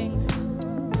sipping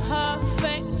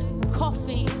perfect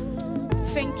coffee,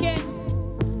 thinking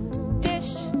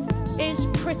this is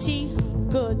pretty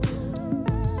good,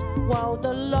 while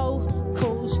the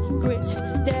locals grit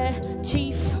their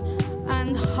teeth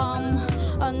and hum.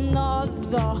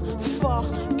 Another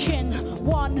fucking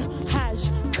one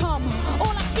has come.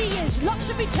 All I see is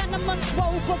luxury tenements,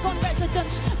 woebegone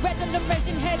residents, redolent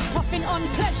resin heads puffing on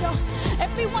pleasure.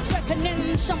 Everyone's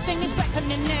reckoning, something is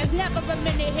beckoning. There's never a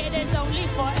minute here, there's only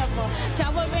forever.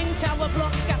 Towering tower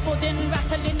block, scaffolding,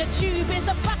 rattling. The tube is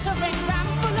a battering ram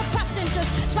full of passengers,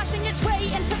 smashing its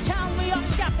way into town. We are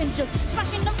scavengers,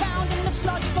 smashing around in the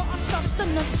sludge for our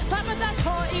sustenance. Paradise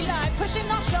party life, pushing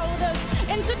our shoulders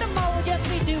into the mold. Yes,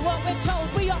 we do what we're told.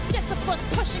 We are Sisyphus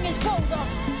pushing his boulder.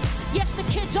 Yes, the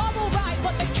kids are alright,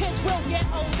 but the kids will get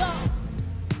older.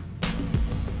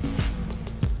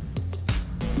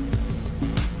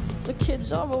 The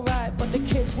kids are alright, but the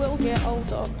kids will get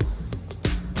older.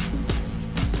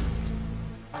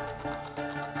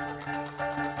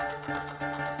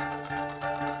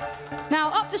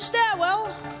 Now up the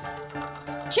stairwell,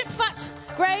 chip fat,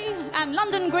 grey and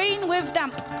London green with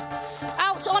damp.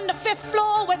 Out on the 5th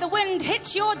floor where the wind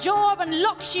hits your jaw and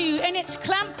locks you in its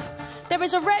clamp, there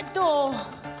is a red door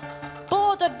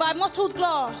bordered by mottled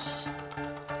glass,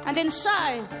 and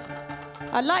inside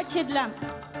a lighted lamp.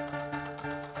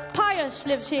 Pius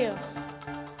lives here.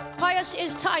 Pius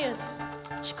is tired.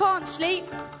 She can't sleep.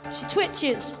 She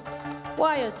twitches.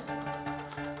 Wired.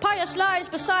 Pius lies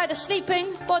beside a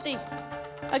sleeping body.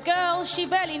 A girl she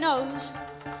barely knows.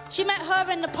 She met her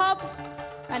in the pub,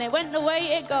 and it went the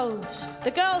way it goes.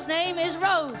 The girl's name is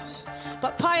Rose,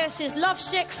 but Pius is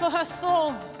lovesick for her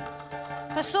thorn.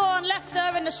 Her thorn left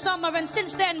her in the summer, and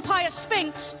since then Pius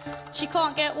thinks she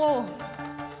can't get warm.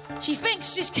 She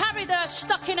thinks she's carried her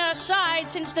stuck in her side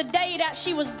since the day that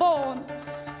she was born.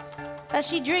 As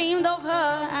she dreamed of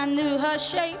her and knew her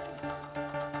shape,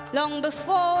 long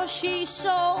before she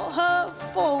saw her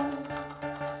form.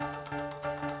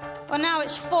 Well, now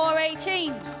it's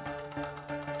 4:18.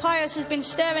 Pius has been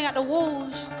staring at the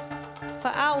walls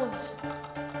for hours.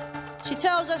 She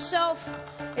tells herself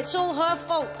it's all her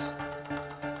fault.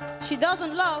 She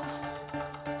doesn't love,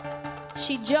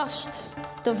 she just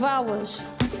devours.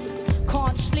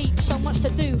 Can't sleep, so much to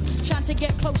do. Trying to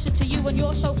get closer to you when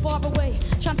you're so far away.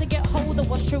 Trying to get hold of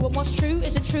what's true and what's true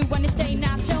isn't true when it's day.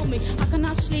 Now tell me, how can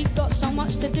I sleep? Got so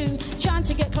much to do. Trying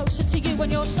to get closer to you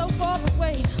when you're so far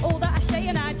away. All that I say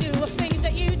and I do are things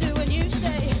that you do and you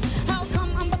say. How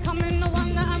come I'm becoming the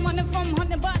one that I'm running from?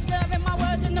 Hunting by slurring my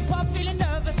words in the pub, feeling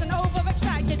nervous and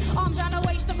overexcited. Arms around the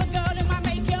waist of a girl who might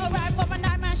make it alright. For a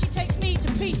night, man, she takes me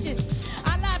to pieces.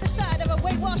 I lie beside her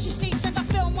awake while she sleeps, and I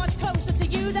feel much closer to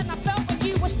you than I felt when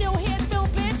you were still here. Spill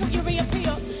beer till you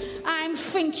reappear. I'm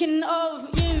thinking of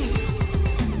you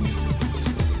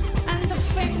and the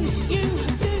things you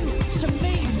do to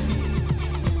me.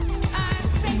 I'm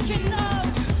thinking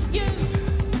of you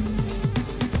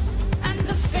and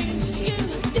the things you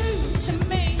do to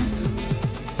me.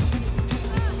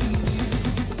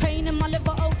 Pain in my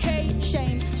liver, okay,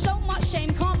 shame. So much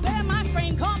shame, can't bear my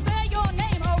frame, can't bear your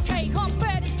name, okay, can't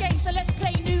bear this game, so let's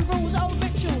play new rules, old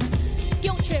rituals.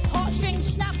 Guilt trip, heartstrings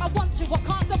snap, I want to, I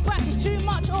can't go back, it's too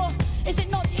much, or is it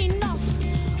not enough?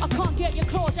 I can't get your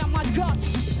claws out my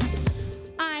guts.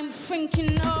 I'm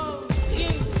thinking of you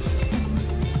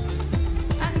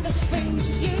and the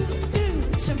things you do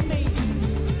to me.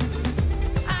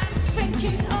 I'm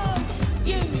thinking of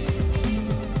you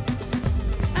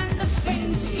and the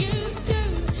things you do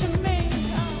to me.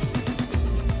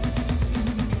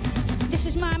 This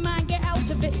is my mind, get out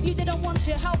of it. You didn't want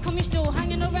it, how come you're still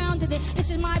hanging around in it? This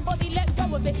is my body, let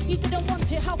go of it. You didn't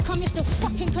want it, how come you're still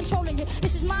fucking controlling it?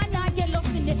 This is my night, get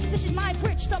lost in it. This is my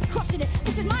bridge, stop crossing it.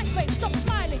 This is my face, stop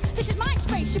smiling. This is my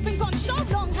space, you've been gone so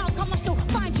long, how come I still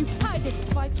find you hiding?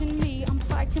 Fighting me, I'm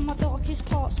fighting my darkest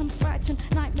parts, I'm frightened,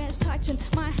 nightmares tighten.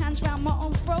 My hands round my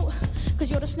own throat, cause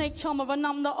you're the snake charmer and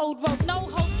I'm the old rope. No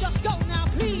hope, just go now,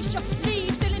 please, just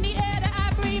leave. Still in the air that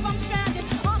I breathe, I'm stranded.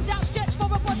 Arms outstretched for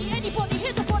a body, anybody,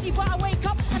 here's a body, but I wake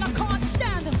up and I can't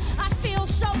stand them. I feel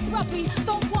so grubby,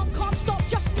 don't want, can't stop,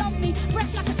 just love me.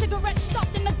 Breath like a cigarette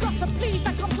stopped in the gutter, please,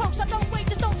 don't come close, I don't wait,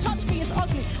 just don't touch me, it's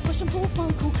ugly. Push and pull,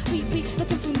 phone call, beep beep,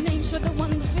 looking through names for the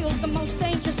one who feels the most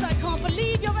dangerous. I can't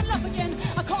believe you're in love again,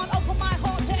 I can't open my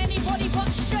heart to anybody but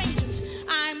strangers.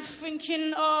 I'm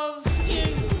thinking of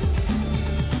you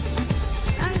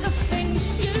and the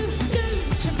things you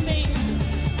do to me.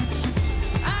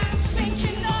 I'm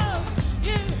thinking of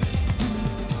you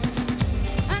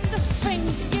and the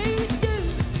things you do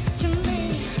to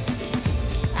me.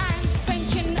 I'm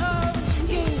thinking of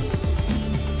you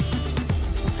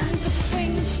and the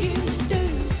things you do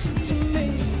to me.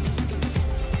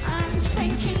 I'm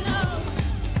thinking of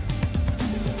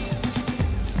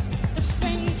the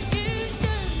things you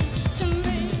do to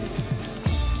me.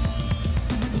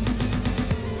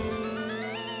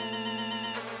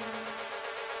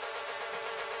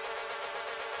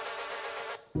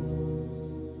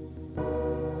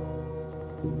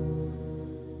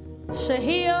 So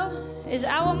here is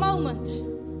our moment,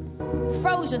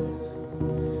 frozen.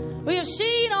 We have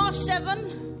seen our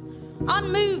 7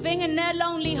 unmoving in their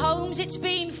lonely homes. It's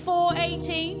been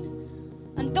 4:18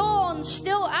 and dawn's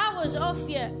still hours off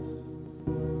yet.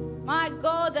 My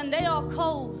God, and they are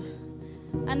cold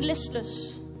and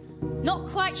listless, not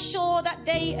quite sure that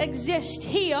they exist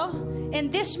here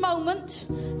in this moment,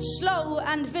 slow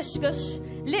and viscous,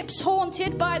 lips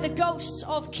haunted by the ghosts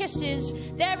of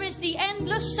kisses. There is the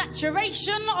endless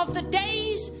saturation of the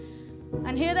days,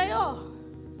 and here they are.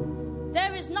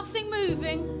 There is nothing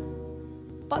moving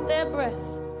but their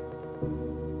breath.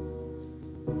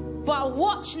 But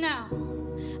watch now,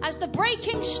 as the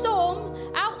breaking storm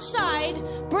outside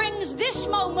brings this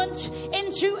moment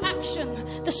into action.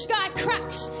 The sky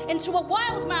cracks into a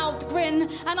wild-mouthed grin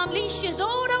and unleashes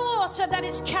all the water that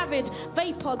it's carried.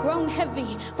 Vapor grown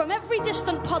heavy from every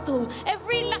distant puddle,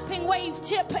 every lapping wave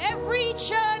tip, every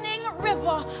churning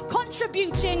river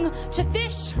contributing to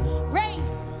this rain.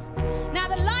 Now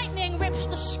the lightning rips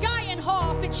the sky in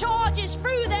half. It charges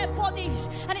through their bodies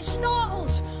and it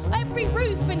startles every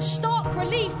roof in stark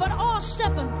relief. And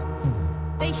R7,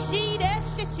 they see their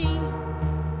city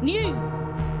new.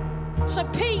 So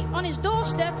Pete, on his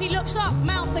doorstep, he looks up,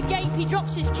 mouth agape, he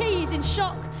drops his keys in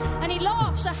shock, and he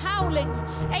laughs a howling,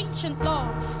 ancient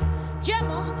laugh.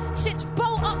 Gemma sits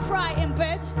bolt upright in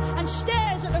bed and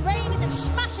stares at the rain as it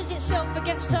smashes itself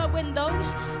against her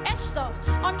windows. Esther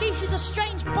unleashes a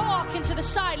strange bark into the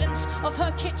silence of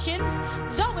her kitchen.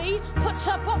 Zoe puts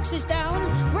her boxes down.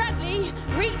 Bradley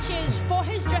reaches for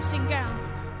his dressing gown.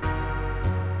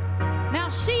 Now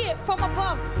see it from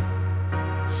above.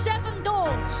 7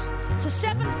 doors to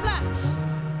 7 flats,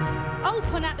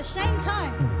 open at the same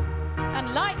time,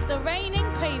 and light the raining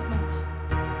pavement.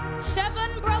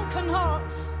 7 broken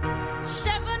hearts,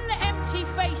 7 empty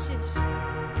faces,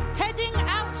 heading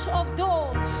out of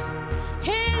doors.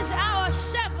 Here's our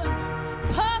 7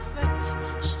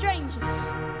 perfect strangers.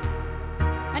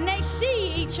 And they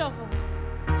see each other,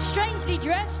 strangely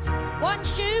dressed, one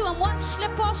shoe and one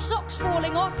slipper, socks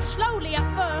falling off, slowly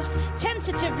at first,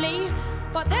 tentatively,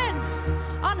 but then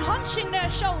unhunching their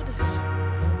shoulders,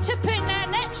 tipping their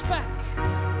necks back,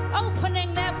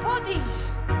 opening their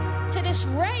bodies to this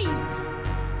rain.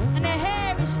 And their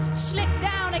hair is slicked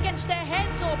down against their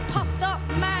heads or puffed up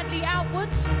madly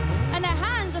outwards, and their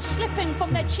hands are slipping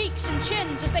from their cheeks and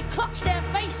chins as they clutch their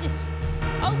faces,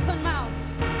 open-mouthed.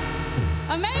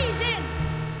 Amazing,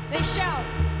 they shout.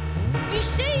 Have you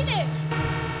seen it?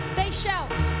 They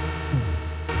shout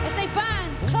as they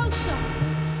band closer,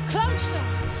 closer,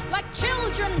 like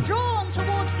children drawn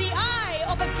towards the eye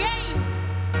of a game,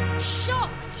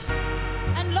 shocked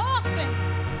and laughing,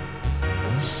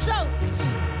 soaked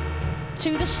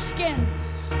to the skin.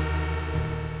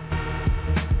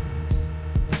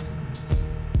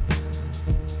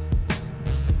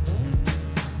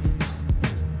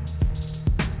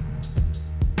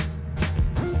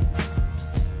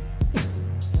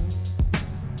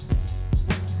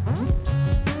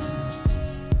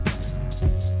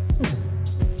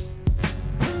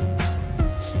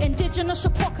 Indigenous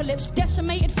apocalypse,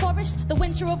 decimated forest, the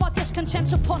winter of our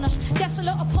discontent's upon us.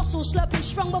 Desolate apostles slurping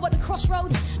strongbow at the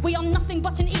crossroads. We are nothing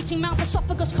but an eating mouth,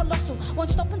 esophagus colossal. Won't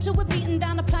stop until we're beaten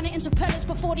down the planet into pellets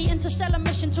before the interstellar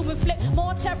mission to inflict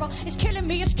more terror. It's killing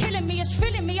me, it's killing me, it's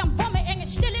filling me, I'm vomiting,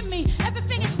 it's still in me.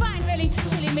 Everything is fine, really,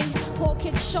 silly me. Poor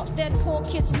kids shot dead, poor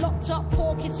kids locked up,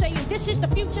 poor kids saying this is the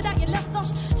future that you left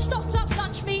us. Stocked up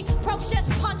lunch meat,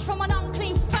 processed punch from an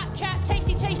unclean fat cat,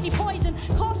 tasty, tasty poison,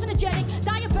 carcinogenic,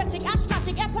 diabetic,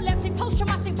 asthmatic, epileptic,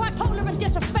 post-traumatic, bipolar and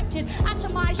disaffected,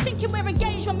 atomized, thinking we're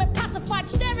engaged when we're pacified,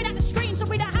 staring at the screen so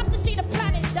we don't have to see the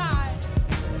planet die.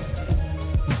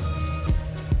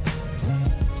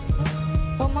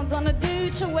 What am I gonna do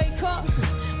to wake up?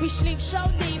 We sleep so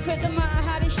deep, it don't matter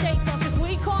how they shake us. If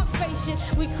we can't face it,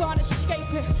 we can't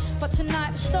escape it. But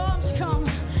tonight the storms come.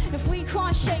 If we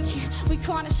can't shake it, we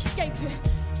can't escape it.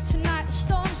 Tonight the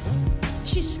storms.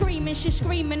 She's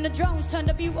screaming, the drones turned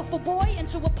a beautiful boy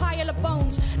into a pile of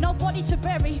bones. Nobody to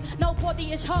bury,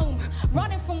 nobody is home.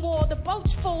 Running from war, the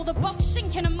boat's full, the boat's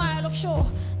sinking a mile offshore.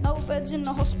 No beds in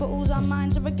the hospitals, our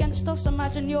minds are against us.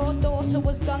 Imagine your daughter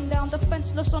was gunned down,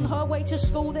 defenseless on her way to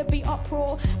school, there'd be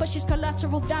uproar. But she's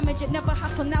collateral damage, it never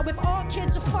happened. Now if our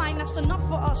kids are fine, that's enough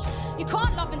for us. You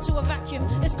can't love into a vacuum,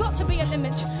 there's got to be a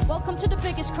limit. Welcome to the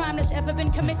biggest crime that's ever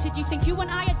been committed. You think you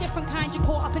and I are different kinds, you're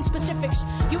caught up in specifics.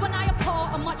 You and I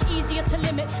apart are much easier to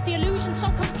limit. The illusion's so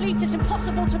complete, it's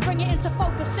impossible to bring it into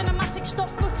focus. Cinematic stock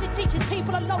footage teaches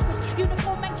people are locusts.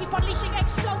 Uniform men keep unleashing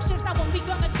explosives. Now what we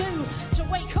gonna do to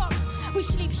wake up? We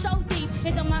sleep so deep,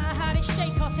 it don't matter how they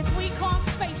shake us. If we can't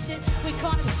face it, we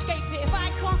can't escape it. If I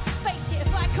can't face it,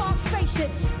 if I can't face it.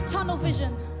 Tunnel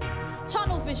vision,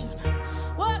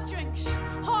 work drinks,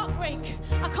 heartbreak.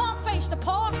 I can't face the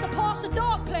past a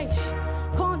dark place.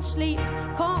 Can't sleep,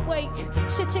 can't wake,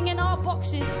 sitting in our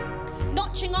boxes,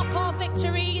 notching up our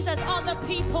victories as other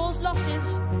people's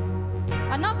losses.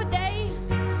 Another day,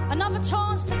 another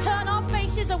chance to turn our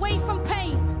faces away from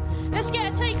pain. Let's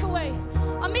get a takeaway.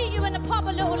 I'll meet you in the pub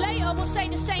a little later, we'll say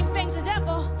the same things as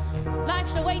ever.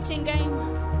 Life's a waiting game.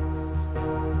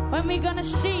 When we gonna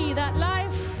see that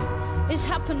life is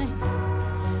happening?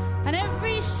 And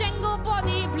every single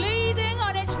body bleeding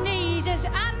on its knees is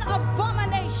an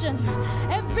abomination.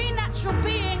 Every natural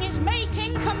being is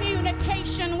making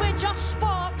communication. We're just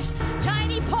sparks,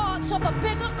 tiny parts of a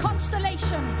bigger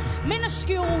constellation.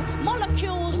 Minuscule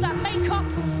molecules that make up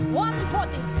one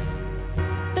body.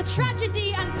 The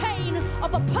tragedy and pain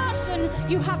of a person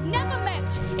you have never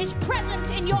met is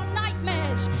present in your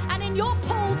nightmares and in your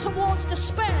pull towards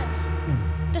despair.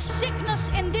 The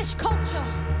sickness in this culture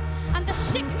and the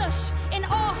sickness in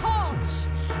our hearts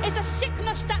is a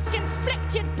sickness that's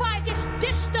inflicted by this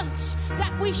distance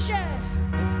that we share.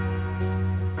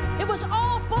 It was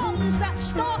our bombs that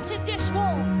started this war,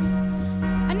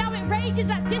 and now it rages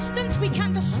at distance. We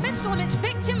can dismiss all its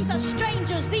victims as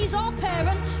strangers. These are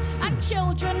parents and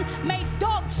children made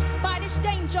dogs by this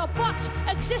danger, but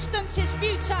existence is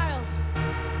futile,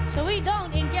 so we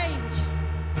don't engage.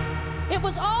 It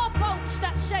was our boats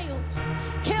that sailed,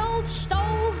 killed,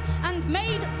 stole, and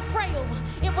made frail.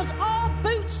 It was our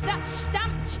boots that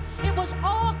stamped. It was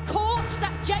our courts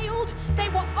that jailed. They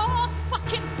were our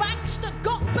fucking banks that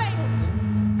got bailed.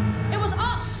 It was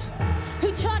us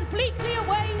who turned bleakly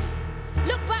away,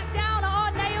 looked back down at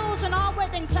our nails,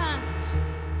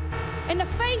 the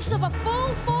face of a full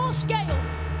force gale.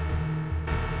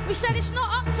 We said it's not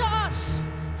up to us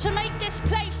to make this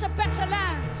place a better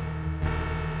land.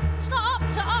 It's not up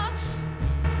to us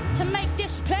to make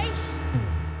this place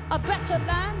a better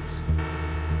land.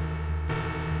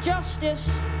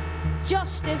 Justice,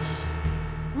 justice,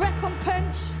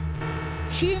 recompense,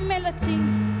 humility.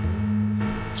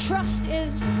 Trust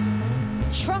is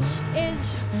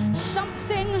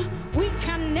something we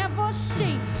can never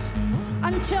see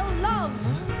until love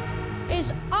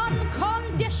is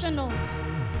unconditional.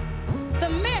 The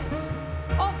myth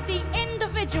of the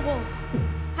individual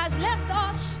has left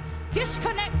us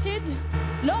disconnected,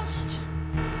 lost,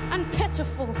 and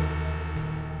pitiful.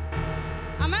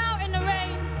 I'm out in the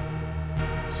rain.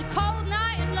 It's a cold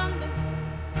night in London.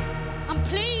 I'm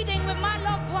pleading with my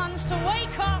loved ones to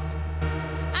wake up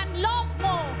and love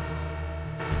more.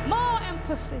 More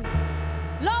empathy.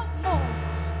 Love more.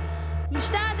 I'm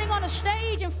standing on a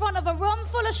stage in front of a room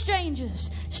full of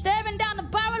strangers, staring down the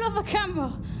barrel of a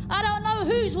camera. I don't know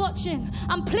who's watching.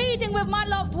 I'm pleading with my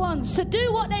loved ones to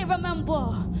do what they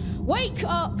remember. Wake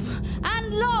up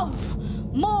and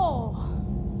love more.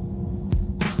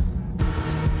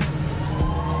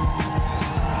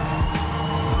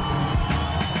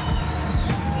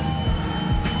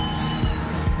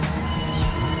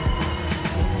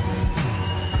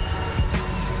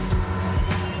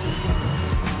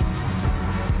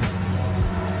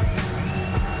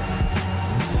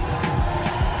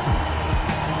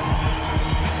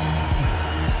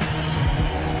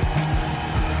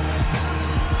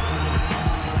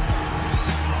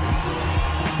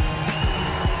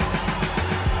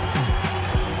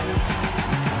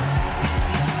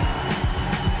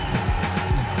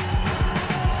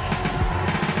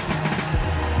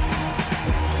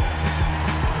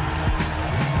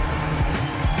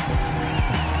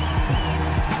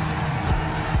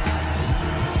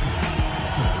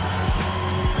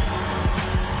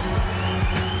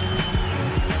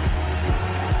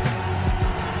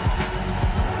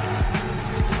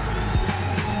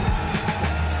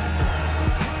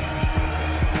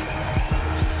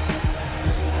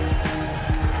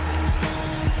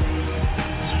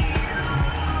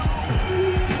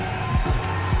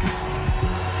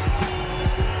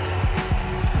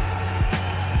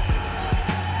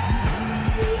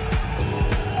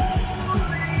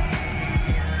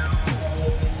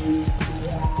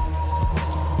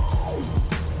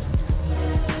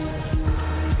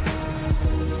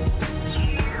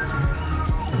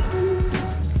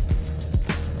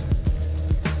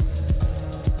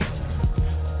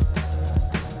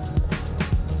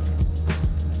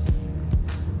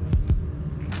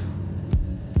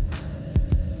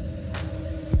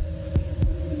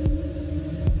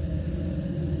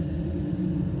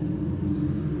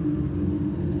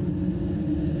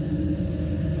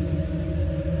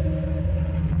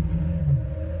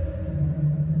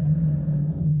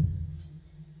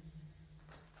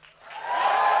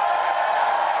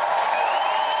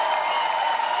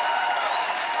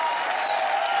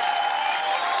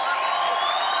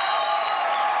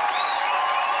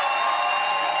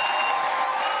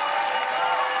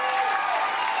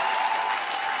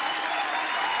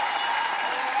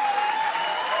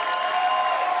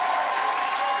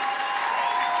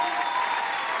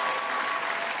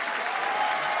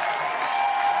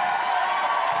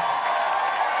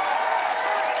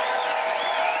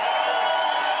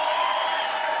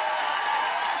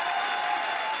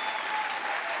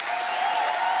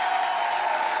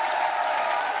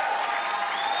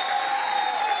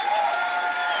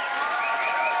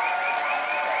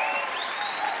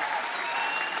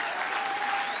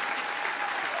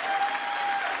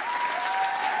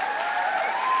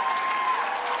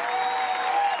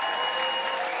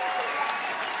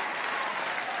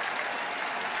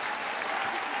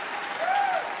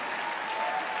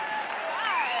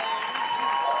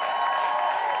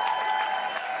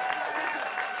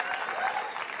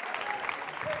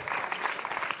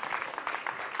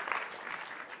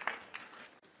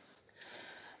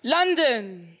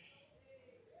 London.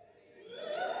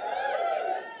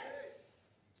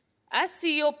 I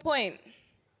see your point.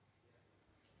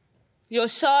 Your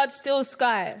shard still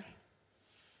sky,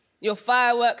 your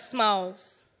firework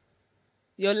smiles,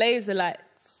 your laser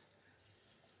lights.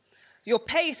 Your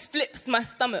pace flips my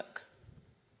stomach.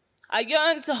 I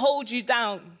yearn to hold you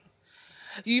down.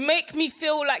 You make me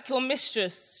feel like your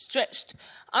mistress, stretched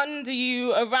under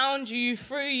you, around you,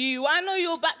 through you. I know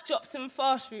your backdrops and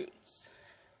fast routes.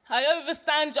 I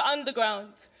overstand your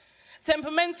underground,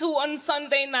 temperamental on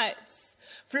Sunday nights.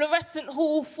 Fluorescent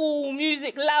hall full,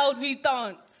 music loud, we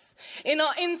dance. In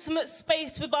our intimate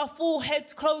space with our full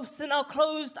heads close and our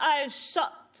closed eyes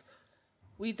shut.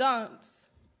 we dance.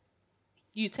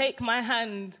 You take my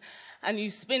hand and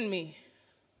you spin me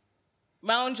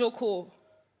round your core,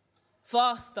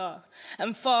 faster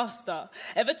and faster,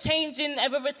 ever changing,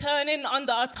 ever returning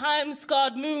under our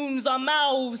time-scarred moons, our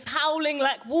mouths howling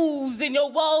like wolves in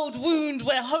your world wound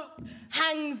where hope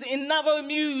hangs in narrow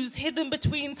mews hidden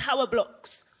between tower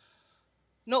blocks.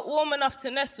 Not warm enough to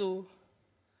nestle,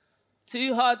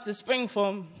 too hard to spring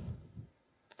from,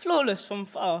 flawless from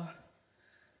far.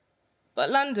 But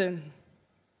London,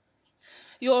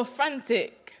 you're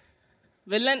frantic,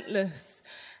 relentless,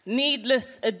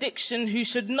 needless addiction who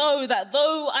should know that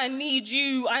though I need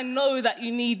you, I know that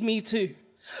you need me too.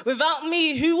 Without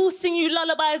me, who will sing you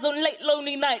lullabies on late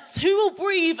lonely nights? Who will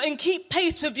breathe and keep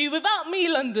pace with you? Without me,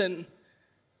 London,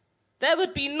 there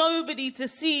would be nobody to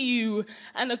see you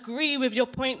and agree with your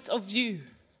point of view.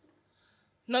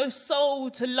 No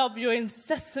soul to love your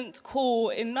incessant call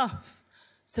enough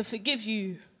to forgive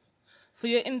you for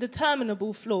your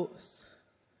indeterminable flaws.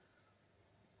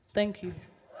 Thank you.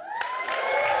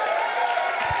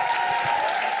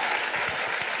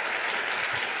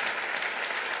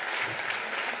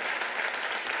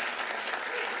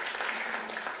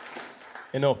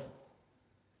 Enough.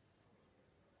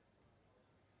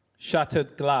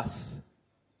 Shattered glass.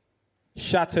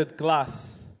 Shattered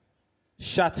glass.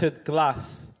 Shattered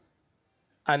glass.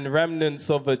 And remnants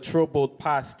of a troubled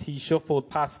past, he shuffled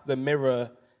past the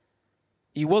mirror.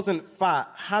 He wasn't fat,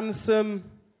 handsome,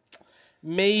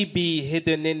 maybe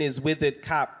hidden in his withered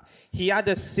cap. He had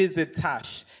a scissored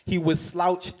tash. He was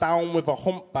slouched down with a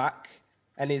humpback,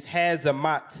 and his hair's a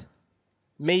mat,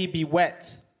 maybe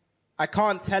wet. I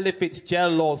can't tell if it's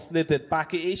gel or slithered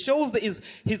back. It shows that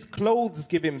his clothes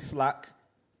give him slack.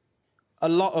 A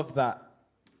lot of that.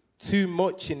 Too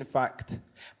much, in fact.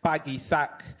 Baggy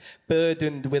sack,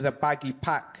 burdened with a baggy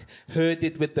pack,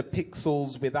 herded with the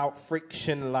pixels without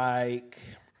friction like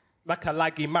a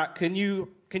laggy Mac. Can you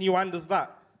handle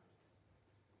that?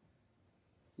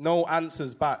 No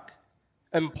answers back.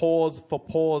 And pause for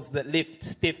pause that lift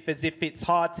stiff as if it's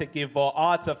hard to give or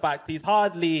artifact. He's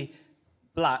hardly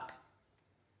black.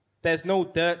 There's no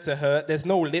dirt to hurt, there's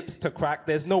no lips to crack,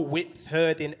 there's no whips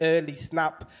heard in early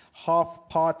snap,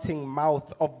 half-parting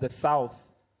mouth of the south.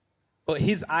 But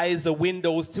his eyes are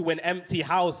windows to an empty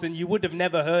house, and you would have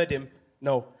never heard him.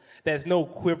 No, there's no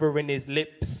quiver in his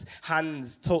lips,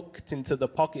 hands tucked into the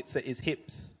pockets at his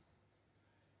hips.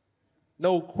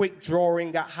 No quick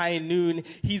drawing at high noon,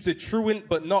 he's a truant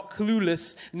but not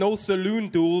clueless, no saloon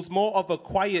duels, more of a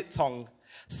quiet tongue.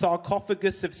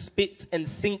 Sarcophagus of spit and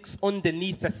sinks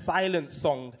underneath a silent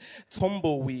song,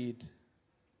 tumbleweed.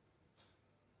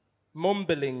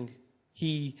 Mumbling,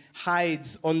 he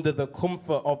hides under the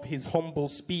comfort of his humble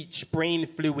speech. Brain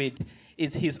fluid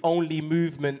is his only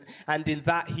movement, and in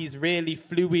that he's really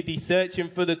fluid. He's searching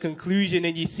for the conclusion,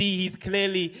 and you see he's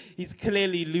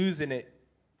clearly losing it.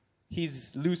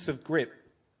 He's loose of grip.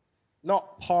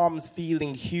 Not palms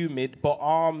feeling humid, but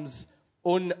arms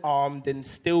unarmed and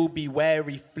still be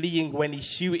wary, fleeing when he's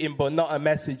shooting, but not a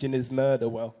message in his murder.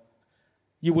 Well,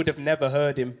 you would have never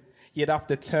heard him. You'd have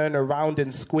to turn around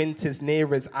and squint as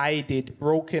near as I did,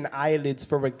 broken eyelids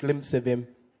for a glimpse of him.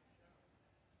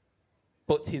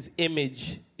 But his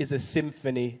image is a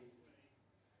symphony,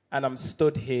 and I'm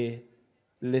stood here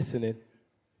listening.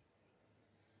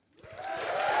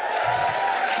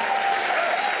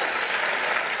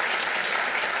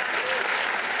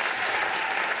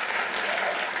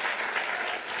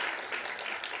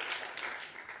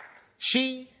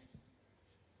 She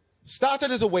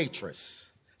started as a waitress,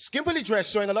 skimpily dressed,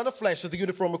 showing a lot of flesh as the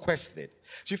uniform requested.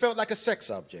 She felt like a sex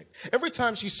object. Every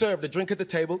time she served a drink at the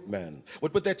table, men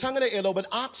would put their tongue in her earlobe and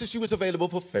ask if she was available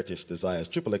for fetish desires,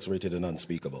 XXX rated and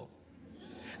unspeakable.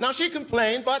 Now she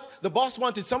complained, but the boss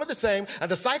wanted some of the same, and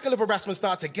the cycle of harassment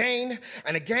starts again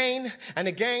and again and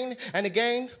again and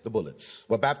again. The bullets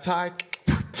were baptized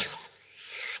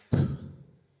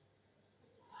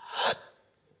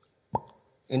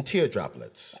in tear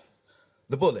droplets.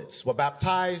 The bullets were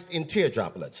baptized in tear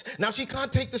droplets. Now she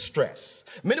can't take the stress.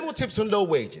 Minimal tips on low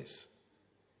wages.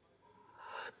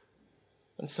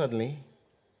 And suddenly,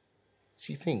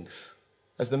 she thinks,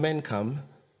 as the men come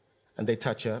and they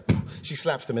touch her, she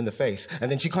slaps them in the face.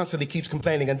 And then she constantly keeps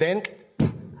complaining. And then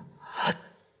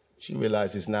she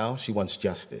realizes now she wants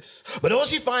justice. But all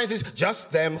she finds is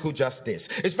just them who just this.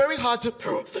 It's very hard to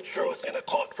prove the truth in a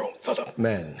courtroom full of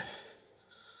men.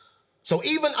 So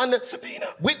even under subpoena,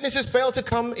 witnesses fail to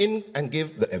come in and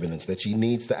give the evidence that she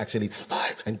needs to actually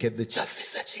survive and get the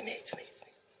justice that she needs.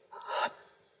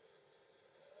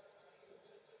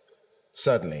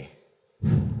 Suddenly,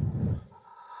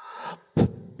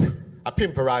 a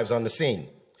pimp arrives on the scene.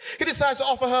 He decides decides to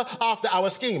offer her after-hour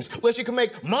schemes where she can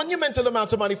make monumental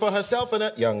amounts of money for herself and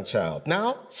a young child.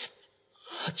 Now,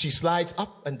 she slides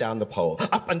up and down the pole,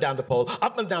 up and down the pole,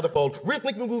 up and down the pole,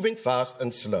 rhythmically moving fast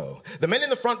and slow. The men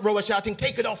in the front row are shouting,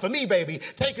 "Take it off for me, baby,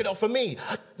 take it off for me."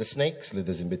 The snake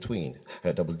slithers in between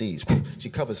her double Ds.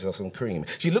 She covers herself in cream.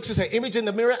 She looks at her image in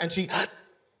the mirror and she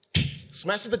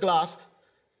smashes the glass,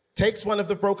 takes one of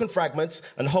the broken fragments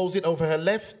and holds it over her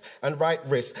left and right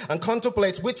wrist and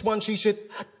contemplates which one she should...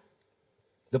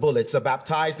 The bullets are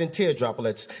baptized in tear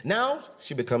droplets. Now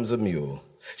she becomes a mule.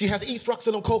 She has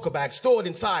ethoxylon coca bag stored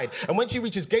inside, and when she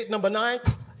reaches gate number 9,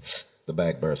 the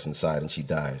bag bursts inside and she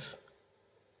dies.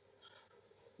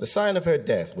 The sign of her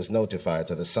death was notified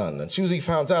to the son, and Susie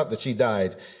found out that she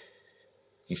died.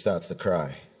 He starts to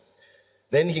cry.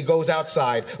 Then he goes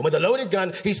outside, and with a loaded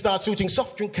gun, he starts shooting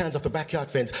soft drink cans off the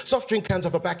backyard fence, soft drink cans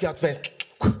off the backyard fence.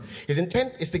 His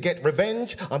intent is to get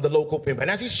revenge on the local pimp, and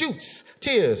as he shoots,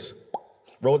 tears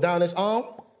roll down his arm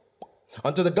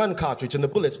onto the gun cartridge, and the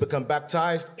bullets become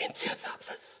baptized in tear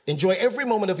droplets. Enjoy every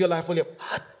moment of your life while you're...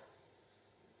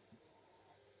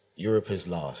 Europe is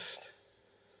lost.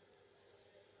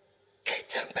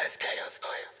 Tempest, chaos.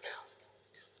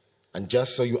 And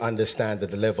just so you understand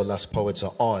that the level us poets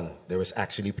are on, there is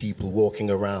actually people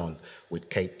walking around with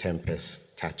Kate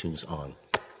Tempest tattoos on.